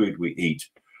of the food we eat.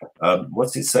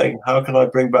 What's it saying? How can I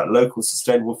bring back local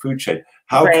sustainable food chain?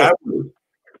 How can we?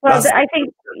 Well, I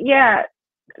think,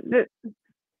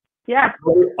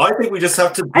 I think we just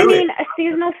have to do I mean,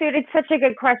 seasonal food, it's such a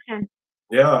good question.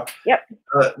 Yeah. Yep.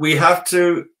 We have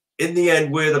to, in the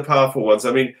end, we're the powerful ones.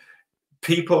 I mean,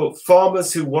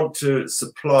 farmers who want to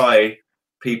supply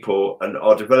people and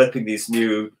are developing these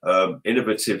new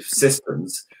innovative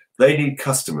systems, they need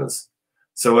customers.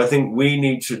 So I think we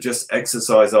need to just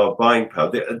exercise our buying power.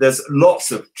 There's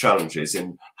lots of challenges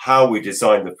in how we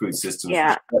design the food systems,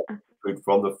 food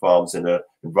from the farms in an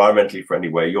environmentally friendly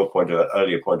way. Your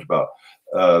earlier point about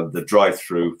the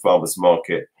drive-through farmers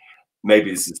market, maybe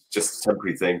this is just a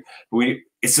temporary thing.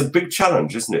 It's a big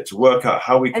challenge, isn't it, to work out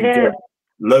how we can get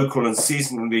local and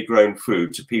seasonally grown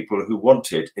food to people who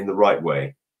want it in the right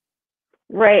way.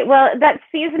 Right. Well, that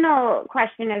seasonal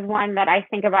question is one that I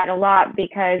think about a lot,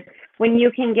 because when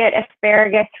you can get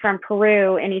asparagus from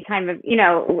Peru any time of, you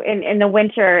know, in the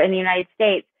winter in the United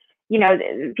States, you know,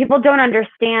 people don't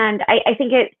understand. I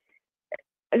think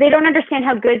they don't understand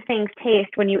how good things taste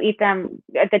when you eat them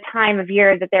at the time of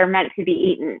year that they're meant to be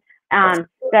eaten. And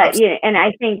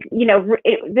I think, you know,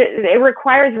 it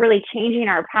requires really changing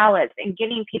our palates and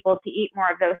getting people to eat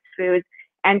more of those foods,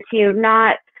 and to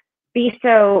not be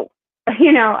so,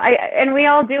 you know, and we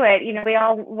all do it, you know, we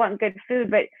all want good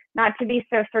food, but not to be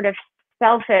so sort of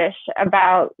selfish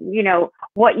about,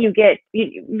 what you get,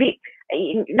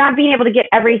 not being able to get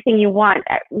everything you want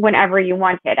whenever you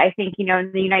want it. I think,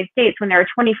 in the United States, when there are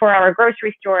 24-hour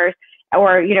grocery stores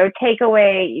or,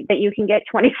 takeaway that you can get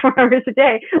 24 hours a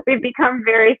day, we've become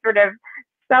very sort of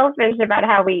selfish about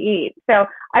how we eat. So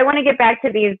I want to get back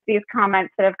to these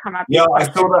comments that have come up. Yeah, I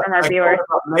saw that. From our viewers.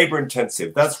 Labor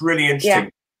intensive. That's really interesting. Yeah.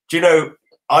 Do you know,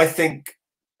 I think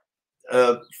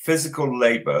physical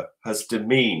labor has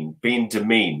been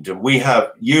demeaned, and we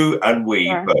have, you and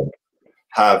we both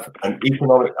have an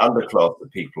economic underclass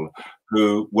of people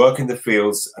who work in the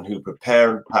fields and who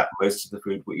prepare and pack most of the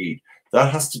food we eat.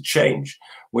 That has to change.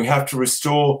 We have to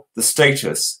restore the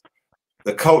status,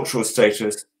 the cultural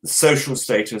status, the social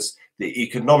status, the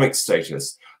economic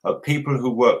status of people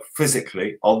who work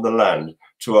physically on the land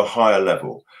to a higher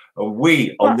level. And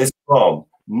we on this farm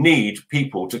need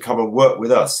people to come and work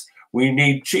with us. We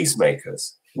need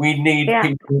cheesemakers. We need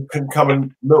people who can come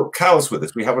and milk cows with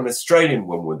us. We have an Australian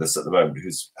woman with us at the moment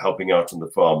who's helping out on the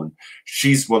farm, and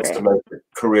she wants to make a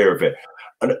career of it.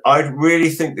 And I really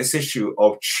think this issue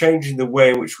of changing the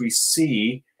way in which we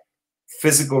see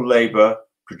physical labor,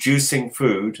 producing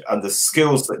food, and the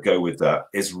skills that go with that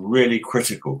is really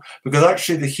critical, because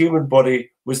actually the human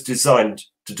body was designed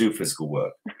to do physical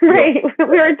work. Right.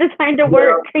 We were designed to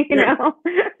work,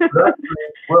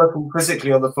 Working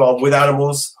physically on the farm with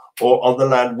animals or on the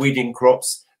land weeding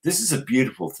crops. This is a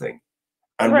beautiful thing.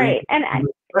 And I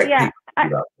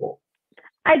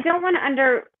don't want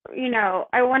to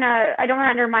I don't want to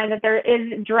undermine that there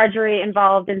is drudgery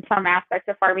involved in some aspects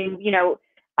of farming,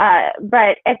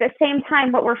 but at the same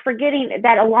time, what we're forgetting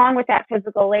that along with that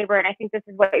physical labor, and I think this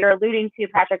is what you're alluding to,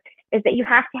 Patrick, is that you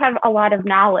have to have a lot of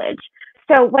knowledge.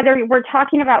 So whether we're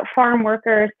talking about farm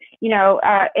workers,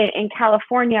 in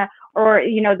California, or,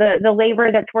 the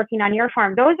labor that's working on your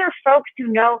farm, those are folks who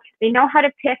know how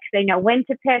to pick, they know when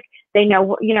to pick, they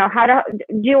know, how to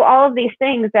do all of these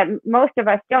things that most of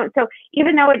us don't. So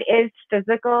even though it is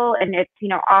physical and it's,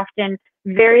 often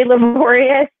very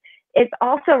laborious, it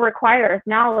also requires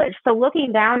knowledge. So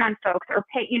looking down on folks or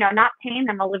not paying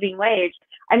them a living wage,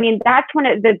 I mean, that's one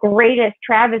of the greatest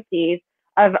travesties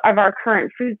of our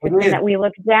current food system, that we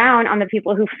look down on the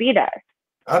people who feed us.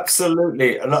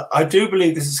 Absolutely. And I do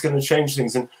believe this is going to change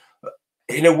things. And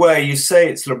in a way, you say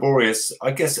it's laborious.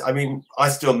 I guess, I mean, I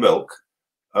still milk,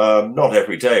 not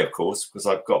every day, of course, because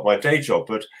I've got my day job,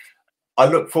 but I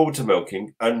look forward to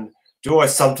milking. And do I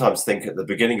sometimes think at the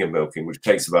beginning of milking, which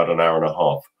takes about an hour and a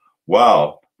half,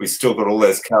 wow, we've still got all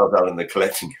those cows out in the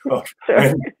collecting yard.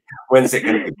 When's it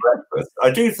going to be breakfast?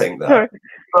 I do think that.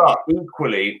 But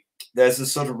equally, there's a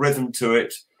sort of rhythm to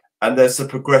it, and there's a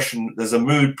progression, there's a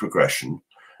mood progression.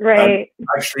 Right. And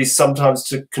actually, sometimes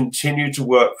to continue to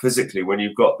work physically when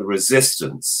you've got the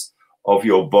resistance of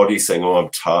your body saying, oh, I'm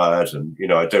tired, and,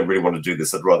 I don't really want to do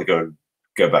this. I'd rather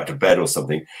go back to bed or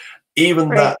something. Even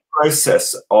that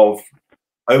process of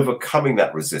overcoming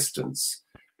that resistance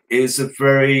is a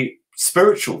very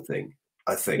spiritual thing,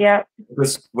 I think. Yeah.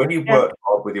 Because when you work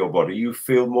hard with your body, you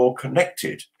feel more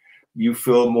connected. You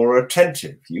feel more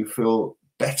attentive. You feel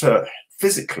better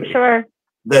physically. Sure.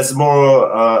 There's more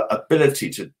ability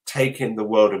to take in the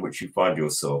world in which you find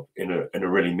yourself in a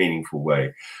really meaningful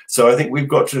way. So I think we've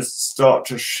got to start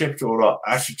to shift all our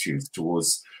attitudes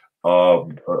towards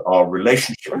our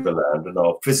relationship with the land and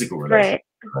our physical relationship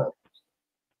with the land.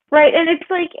 Right. And it's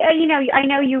like, I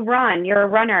know you're a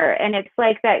runner, and it's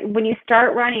like that when you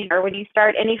start running or when you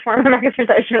start any form of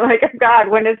exercise, you're like, oh God,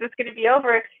 when is this going to be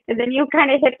over? And then you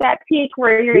kind of hit that peak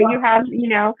where you have,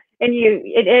 and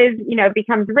it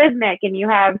becomes rhythmic, and you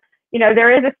have,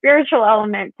 there is a spiritual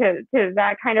element to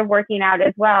that kind of working out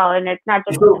as well. And it's not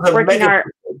just working out.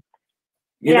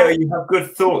 You have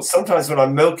good thoughts. Sometimes when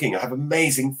I'm milking, I have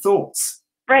amazing thoughts.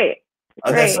 Right.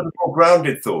 And they're sort of more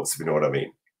grounded thoughts, if you know what I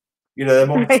mean. They're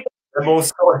more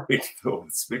solid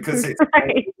thoughts, because it's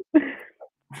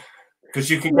because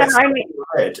you can get in your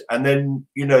head, and then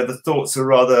the thoughts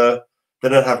are they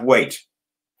don't have weight,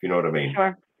 if you know what I mean.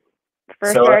 Sure.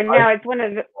 For sure. It's one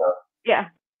of the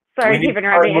Sorry, keep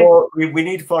interrupting you. We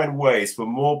need to find ways for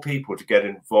more people to get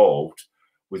involved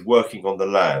with working on the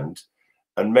land,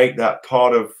 and make that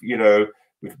part of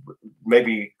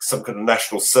maybe some kind of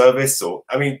national service, or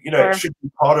it should be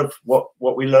part of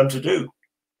what we learn to do.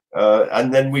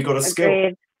 And then we got a skill.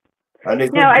 Agreed. And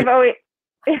I've always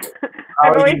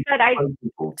said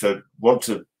people to want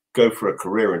to go for a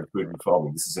career in food and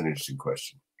farming. This is an interesting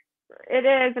question. It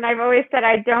is, and I've always said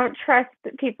I don't trust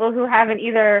people who haven't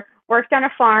either worked on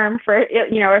a farm for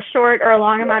a short or a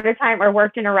long amount of time, or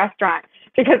worked in a restaurant,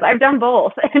 because I've done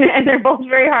both, and they're both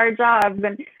very hard jobs,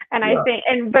 and I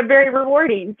think but very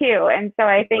rewarding too. And so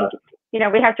I think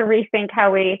we have to rethink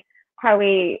how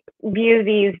we view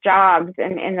these jobs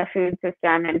in the food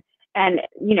system, and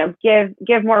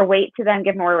give more weight to them,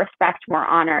 give more respect, more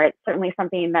honor. It's certainly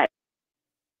something that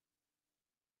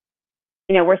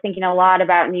we're thinking a lot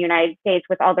about in the United States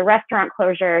with all the restaurant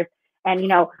closures and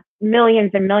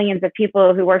millions and millions of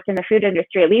people who worked in the food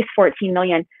industry, at least 14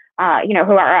 million, who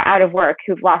are out of work,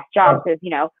 who've lost jobs as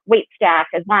wait staff,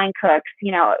 as line cooks,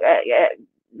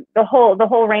 the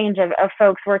whole range of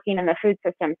folks working in the food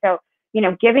system. So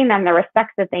giving them the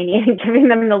respect that they need and giving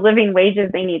them the living wages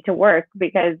they need to work,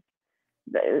 because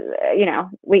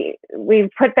we've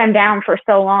put them down for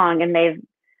so long and they've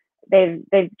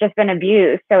just been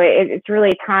abused. So it's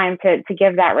really time to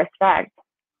give that respect.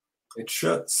 It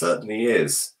certainly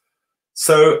is.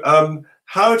 So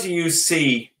how do you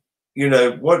see,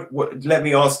 let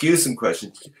me ask you some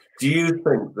questions. Do you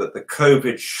think that the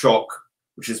COVID shock,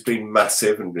 which has been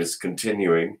massive and is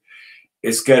continuing,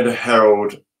 is going to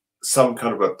herald some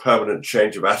kind of a permanent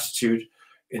change of attitude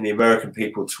in the American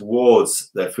people towards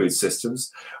their food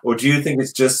systems? Or do you think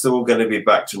it's just all going to be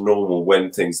back to normal when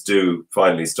things do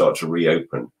finally start to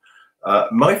reopen?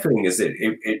 My feeling is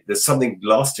there's something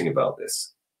lasting about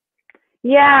this.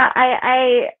 Yeah,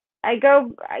 I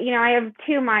go, I have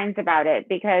two minds about it,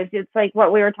 because it's like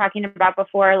what we were talking about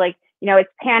before, like, it's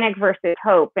panic versus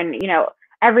hope. And,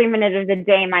 every minute of the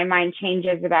day, my mind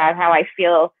changes about how I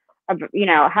feel,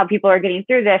 how people are getting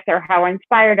through this, or how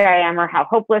inspired I am, or how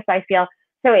hopeless I feel.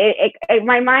 So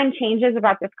my mind changes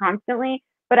about this constantly.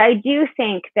 But I do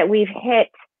think that we've hit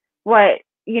what,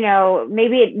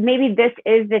 maybe this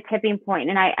is the tipping point,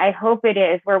 and I hope it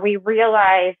is, where we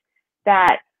realize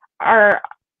that our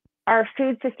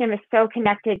food system is so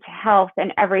connected to health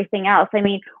and everything else. I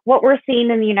mean, what we're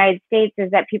seeing in the United States is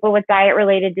that people with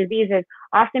diet-related diseases,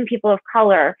 often people of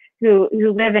color who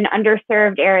live in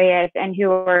underserved areas and who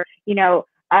are,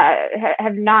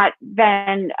 have not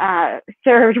been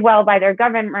served well by their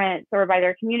governments or by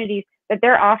their communities, that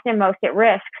they're often most at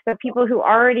risk. So people who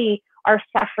already are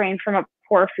suffering from a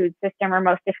poor food system are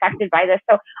most affected by this.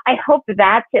 So I hope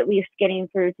that's at least getting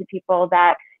through to people,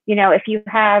 that, if you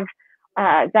have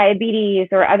diabetes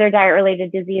or other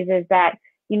diet-related diseases, that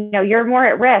you're more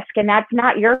at risk, and that's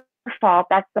not your fault.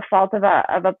 That's the fault of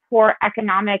a poor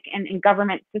economic and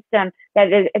government system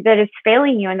that is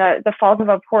failing you, and the fault of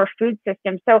a poor food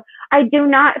system. So I do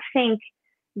not think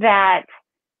that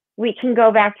we can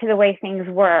go back to the way things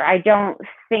were. I don't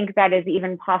think that is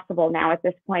even possible now at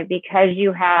this point, because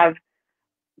you have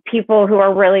people who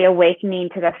are really awakening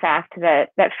to the fact that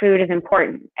food is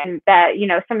important, and that,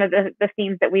 some of the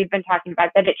themes that we've been talking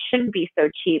about, that it shouldn't be so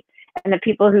cheap, and the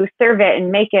people who serve it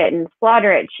and make it and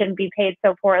slaughter it shouldn't be paid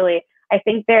so poorly. I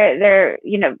think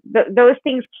those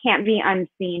things can't be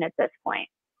unseen at this point.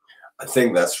 I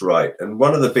think that's right. And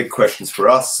one of the big questions for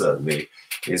us, certainly,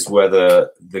 is whether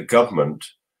the government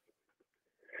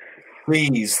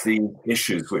sees the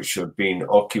issues which have been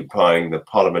occupying the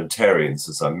parliamentarians,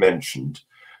 as I mentioned,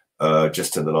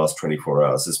 just in the last 24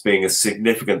 hours, as being a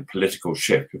significant political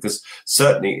shift. Because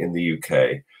certainly in the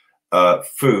UK,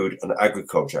 food and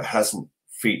agriculture hasn't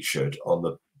featured on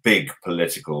the big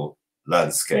political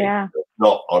landscape. Yeah.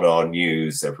 Not on our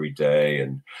news every day.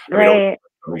 And right.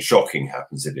 I mean, shocking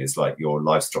happens, it is, like your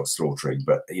livestock slaughtering.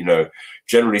 But,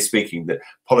 generally speaking, that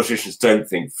politicians don't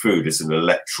think food is an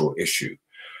electoral issue.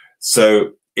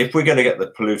 So if we're going to get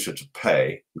the polluter to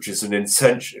pay, which is an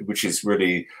incentive, which is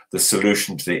really the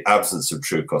solution to the absence of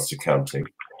true cost accounting,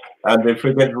 and if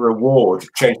we're going to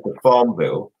change the farm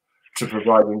bill to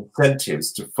provide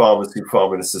incentives to farmers who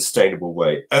farm in a sustainable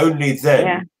way, only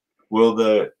then will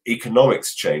the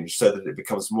economics change, so that it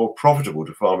becomes more profitable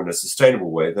to farm in a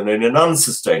sustainable way than in an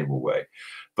unsustainable way.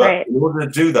 But in order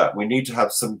to do that, we need to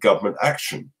have some government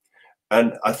action.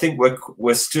 And I think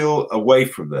we're still away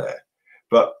from there.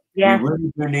 But we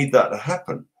really do need that to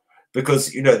happen,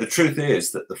 because, the truth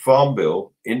is that the farm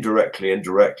bill,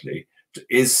 indirectly,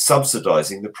 is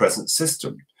subsidizing the present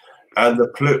system. And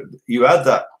you add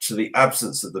that to the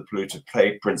absence of the polluter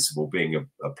pay principle being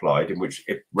applied, in which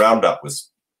if Roundup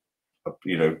was,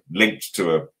 linked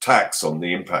to a tax on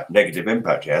the negative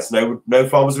impact it has, no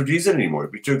farmers would use it anymore.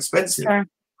 It'd be too expensive,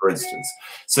 for instance.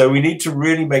 So we need to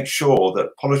really make sure that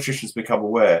politicians become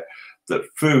aware that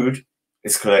food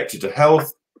is connected to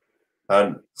health,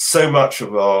 and so much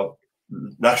of our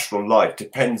national life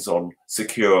depends on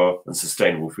secure and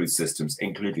sustainable food systems,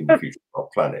 including the future of our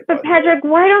planet. But Patrick,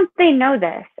 why don't they know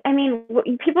this? I mean,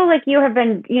 people like you have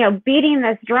been, beating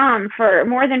this drum for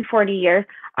more than 40 years.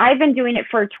 I've been doing it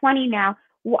for 20 now.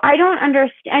 I don't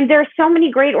understand. There's so many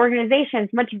great organizations,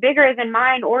 much bigger than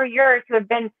mine or yours, who have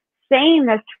been saying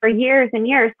this for years and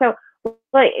years. So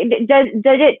like, does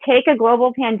it take a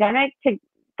global pandemic to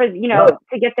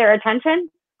get their attention?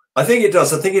 I think it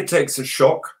does. I think it takes a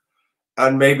shock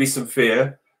and maybe some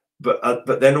fear,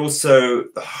 but then also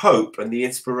the hope and the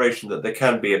inspiration that there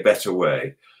can be a better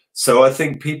way. So I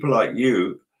think people like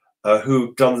you,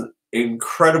 who've done an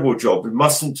incredible job,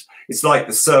 it's like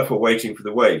the surfer waiting for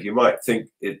the wave. You might think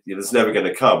it's never going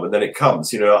to come, and then it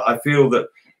comes. I feel that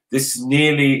this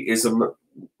nearly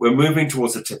we're moving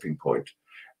towards a tipping point,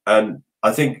 and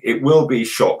I think it will be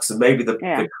shocks, and maybe the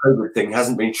COVID thing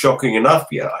hasn't been shocking enough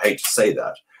yet. I hate to say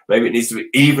that. Maybe it needs to be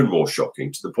even more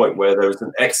shocking, to the point where there is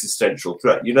an existential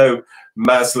threat.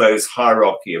 Maslow's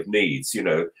hierarchy of needs,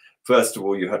 first of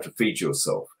all, you have to feed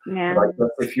yourself. Yeah.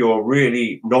 If you're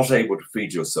really not able to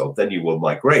feed yourself, then you will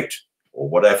migrate or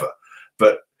whatever.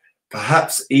 But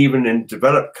perhaps even in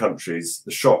developed countries,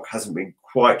 the shock hasn't been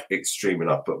quite extreme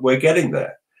enough, but we're getting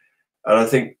there. And I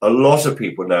think a lot of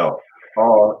people now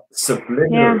are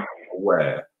subliminally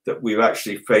aware that we're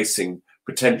actually facing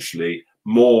potentially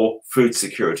more food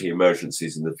security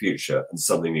emergencies in the future, and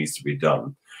something needs to be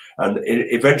done. And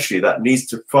eventually that needs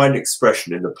to find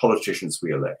expression in the politicians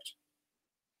we elect.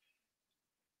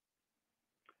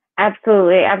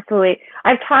 Absolutely, absolutely.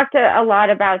 I've talked a lot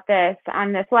about this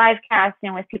on this live cast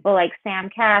and with people like Sam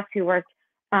Cass, who worked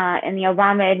in the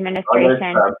Obama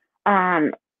administration,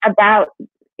 about,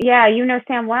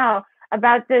 Sam well,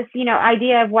 about this,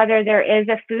 idea of whether there is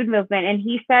a food movement. And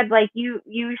he said, like you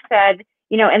said,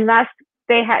 unless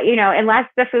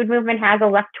the food movement has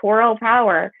electoral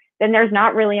power, then there's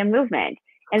not really a movement.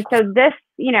 And so this,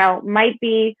 might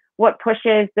be what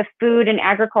pushes the food and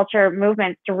agriculture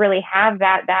movements to really have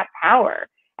that power.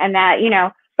 And that,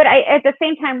 but at the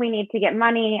same time, we need to get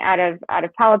money out of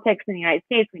politics in the United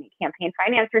States. We need campaign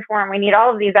finance reform. We need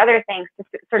all of these other things to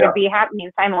sort of be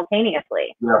happening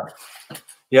simultaneously.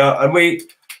 Yeah. And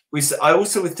I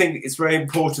also would think it's very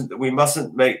important that we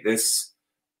mustn't make this,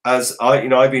 as I'm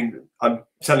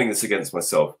telling this against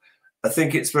myself. I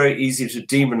think it's very easy to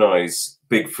demonize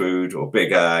big food or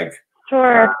big ag.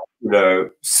 Sure.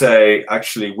 Say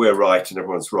actually we're right and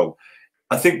everyone's wrong.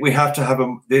 I think we have to have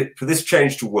for this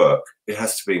change to work, it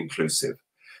has to be inclusive.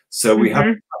 So we have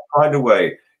to find a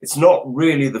way. It's not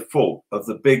really the fault of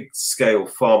the big scale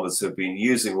farmers who have been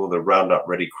using all the Roundup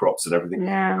ready crops and everything.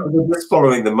 Yeah. We're just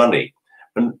following the money,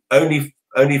 and only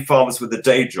farmers with a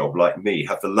day job like me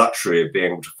have the luxury of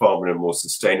being able to farm in a more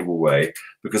sustainable way,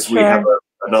 because we have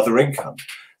another income.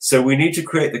 So we need to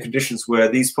create the conditions where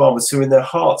these farmers, who in their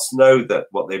hearts know that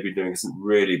what they've been doing isn't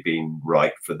really been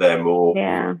right for them or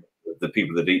the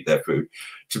people that eat their food,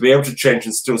 to be able to change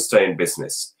and still stay in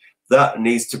business. That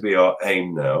needs to be our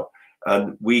aim now.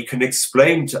 And we can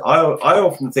explain to, I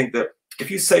often think that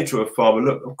if you say to a farmer,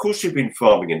 look, of course you've been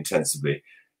farming intensively,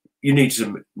 you need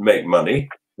to make money,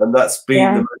 and that's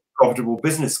been the most profitable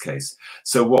business case.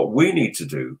 So what we need to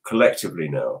do collectively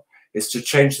now is to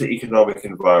change the economic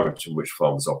environment in which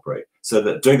farmers operate, so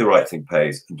that doing the right thing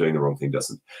pays and doing the wrong thing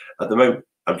doesn't. At the moment,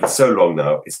 and for so long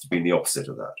now, it's been the opposite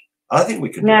of that. I think we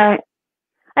can do it.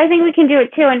 I think we can do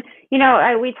it too. And,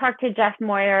 we talked to Jeff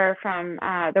Moyer from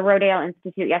the Rodale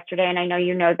Institute yesterday, and I know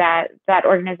you know that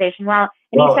organization well.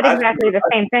 And he said exactly the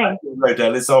same thing.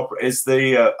 Rodale is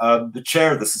the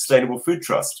chair of the Sustainable Food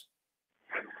Trust.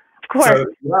 Of course. So,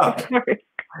 of course.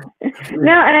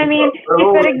 No, and I mean,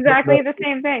 he said exactly the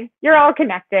same thing. You're all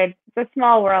connected. It's a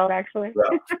small world, actually.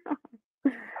 Yeah.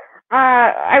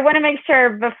 I want to make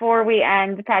sure before we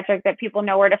end, Patrick, that people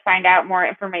know where to find out more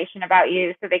information about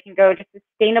you, so they can go to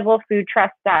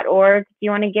sustainablefoodtrust.org. Do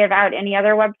you want to give out any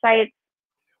other websites?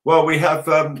 Well, we have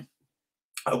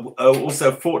also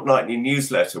a fortnightly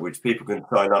newsletter which people can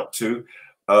sign up to.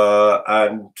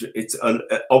 And it's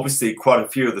obviously quite a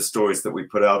few of the stories that we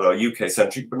put out are UK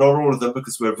centric, but not all of them,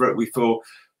 because we feel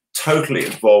totally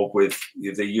involved with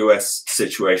the US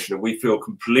situation, and we feel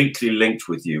completely linked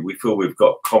with you. We feel we've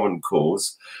got common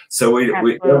cause. So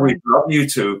we'd love you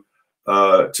to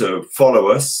follow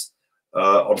us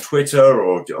on Twitter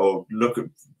or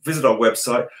visit our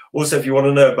website. Also, if you want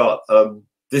to know about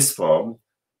this farm,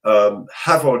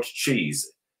 Havod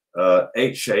Cheese,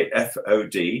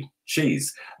 HAFOD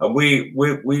cheese, and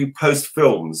we post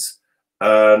films,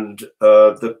 and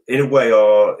in a way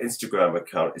our Instagram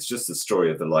account is just the story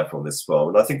of the life on this farm,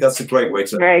 and I think that's a great way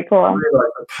to realize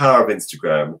the power of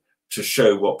Instagram to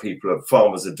show what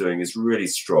farmers are doing is really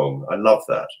strong. I love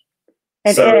that.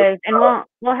 It is, and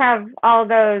we'll have all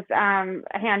those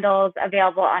handles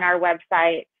available on our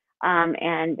website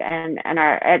and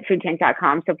at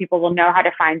foodtank.com, so people will know how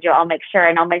to find you. I'll make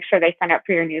sure they sign up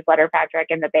for your newsletter,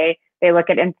 Patrick, and that they look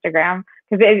at Instagram,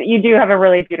 because you do have a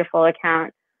really beautiful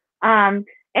account.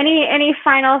 Any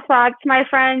final thoughts, my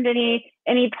friend?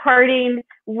 Any parting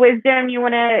wisdom you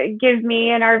want to give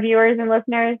me and our viewers and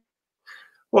listeners?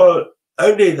 Well,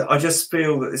 only that I just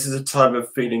feel that this is a time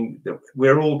of feeling that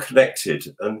we're all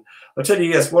connected. And I'll tell you,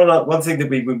 yes, one thing that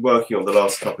we've been working on the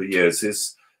last couple of years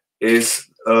is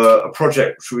a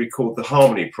project which we call the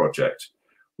Harmony Project,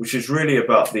 which is really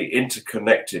about the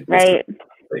interconnectedness right. of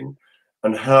everything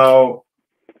and how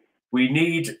we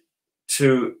need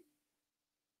to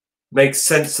make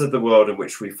sense of the world in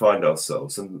which we find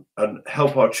ourselves and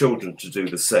help our children to do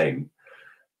the same.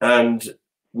 And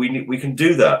we can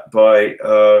do that by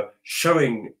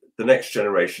showing the next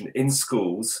generation in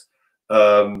schools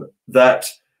that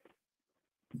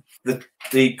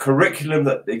the curriculum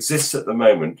that exists at the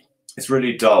moment is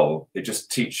really dull. It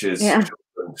just teaches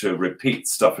children to repeat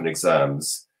stuff in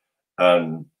exams,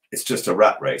 and it's just a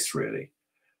rat race, really.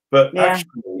 But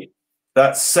actually,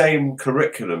 that same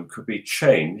curriculum could be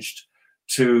changed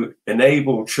to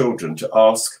enable children to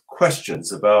ask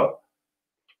questions about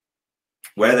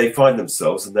where they find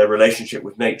themselves and their relationship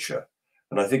with nature.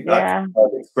 And I think that's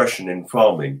an expression in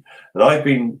farming. And I've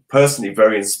been personally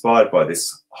very inspired by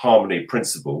this harmony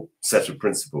set of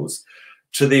principles,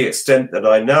 to the extent that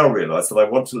I now realize that I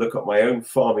want to look at my own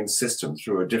farming system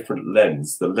through a different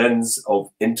lens, the lens of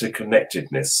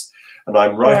interconnectedness. And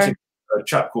I'm writing a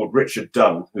chap called Richard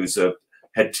Dunn, who's a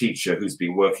head teacher who's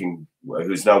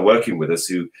now working with us,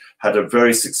 who had a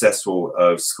very successful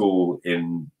school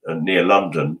in near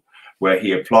London, where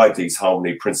he applied these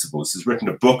harmony principles, has written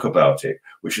a book about it,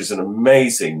 which is an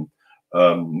amazing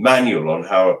manual on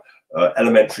how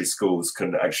elementary schools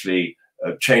can actually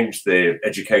change their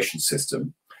education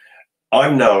system.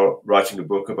 I'm now writing a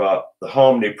book about the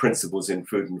harmony principles in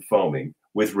food and farming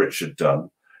with Richard Dunn.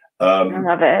 I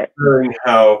love it. Showing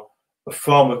how a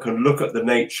farmer can look at the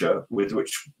nature with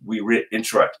which we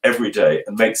interact every day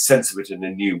and make sense of it in a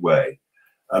new way.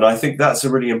 And I think that's a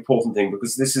really important thing,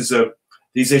 because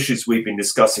these issues we've been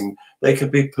discussing, they can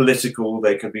be political,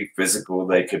 they can be physical,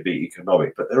 they can be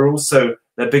economic, but they're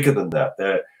bigger than that.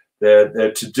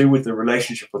 They're to do with the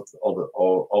relationship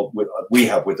we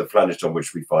have with the planet on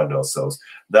which we find ourselves.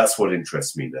 That's what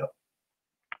interests me now.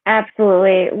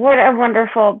 Absolutely. What a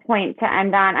wonderful point to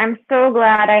end on. I'm so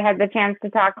glad I had the chance to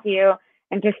talk to you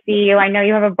and to see you. I know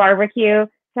you have a barbecue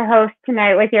to host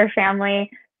tonight with your family,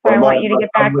 so I want you to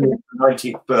get back to the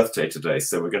 19th birthday today,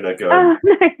 so we're going to go. Oh,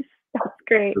 nice. That's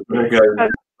great. We're going to go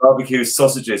barbecue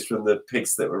sausages from the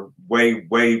pigs that were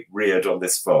way reared on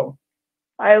this farm.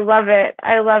 I love it.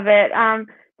 I love it.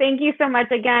 Thank you so much.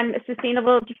 Again,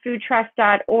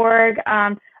 sustainablefoodtrust.org.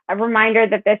 A reminder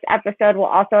that this episode will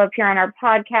also appear on our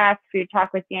podcast, Food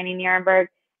Talk with Danny Nierenberg.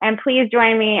 And please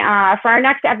join me for our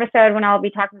next episode, when I'll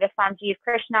be talking to Sanjeev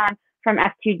Krishnan from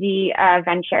F2D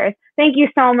Ventures. Thank you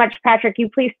so much, Patrick. You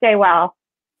please stay well.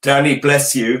 Danny,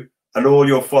 bless you and all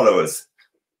your followers.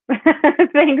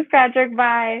 Thanks, Patrick.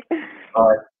 Bye.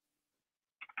 Bye.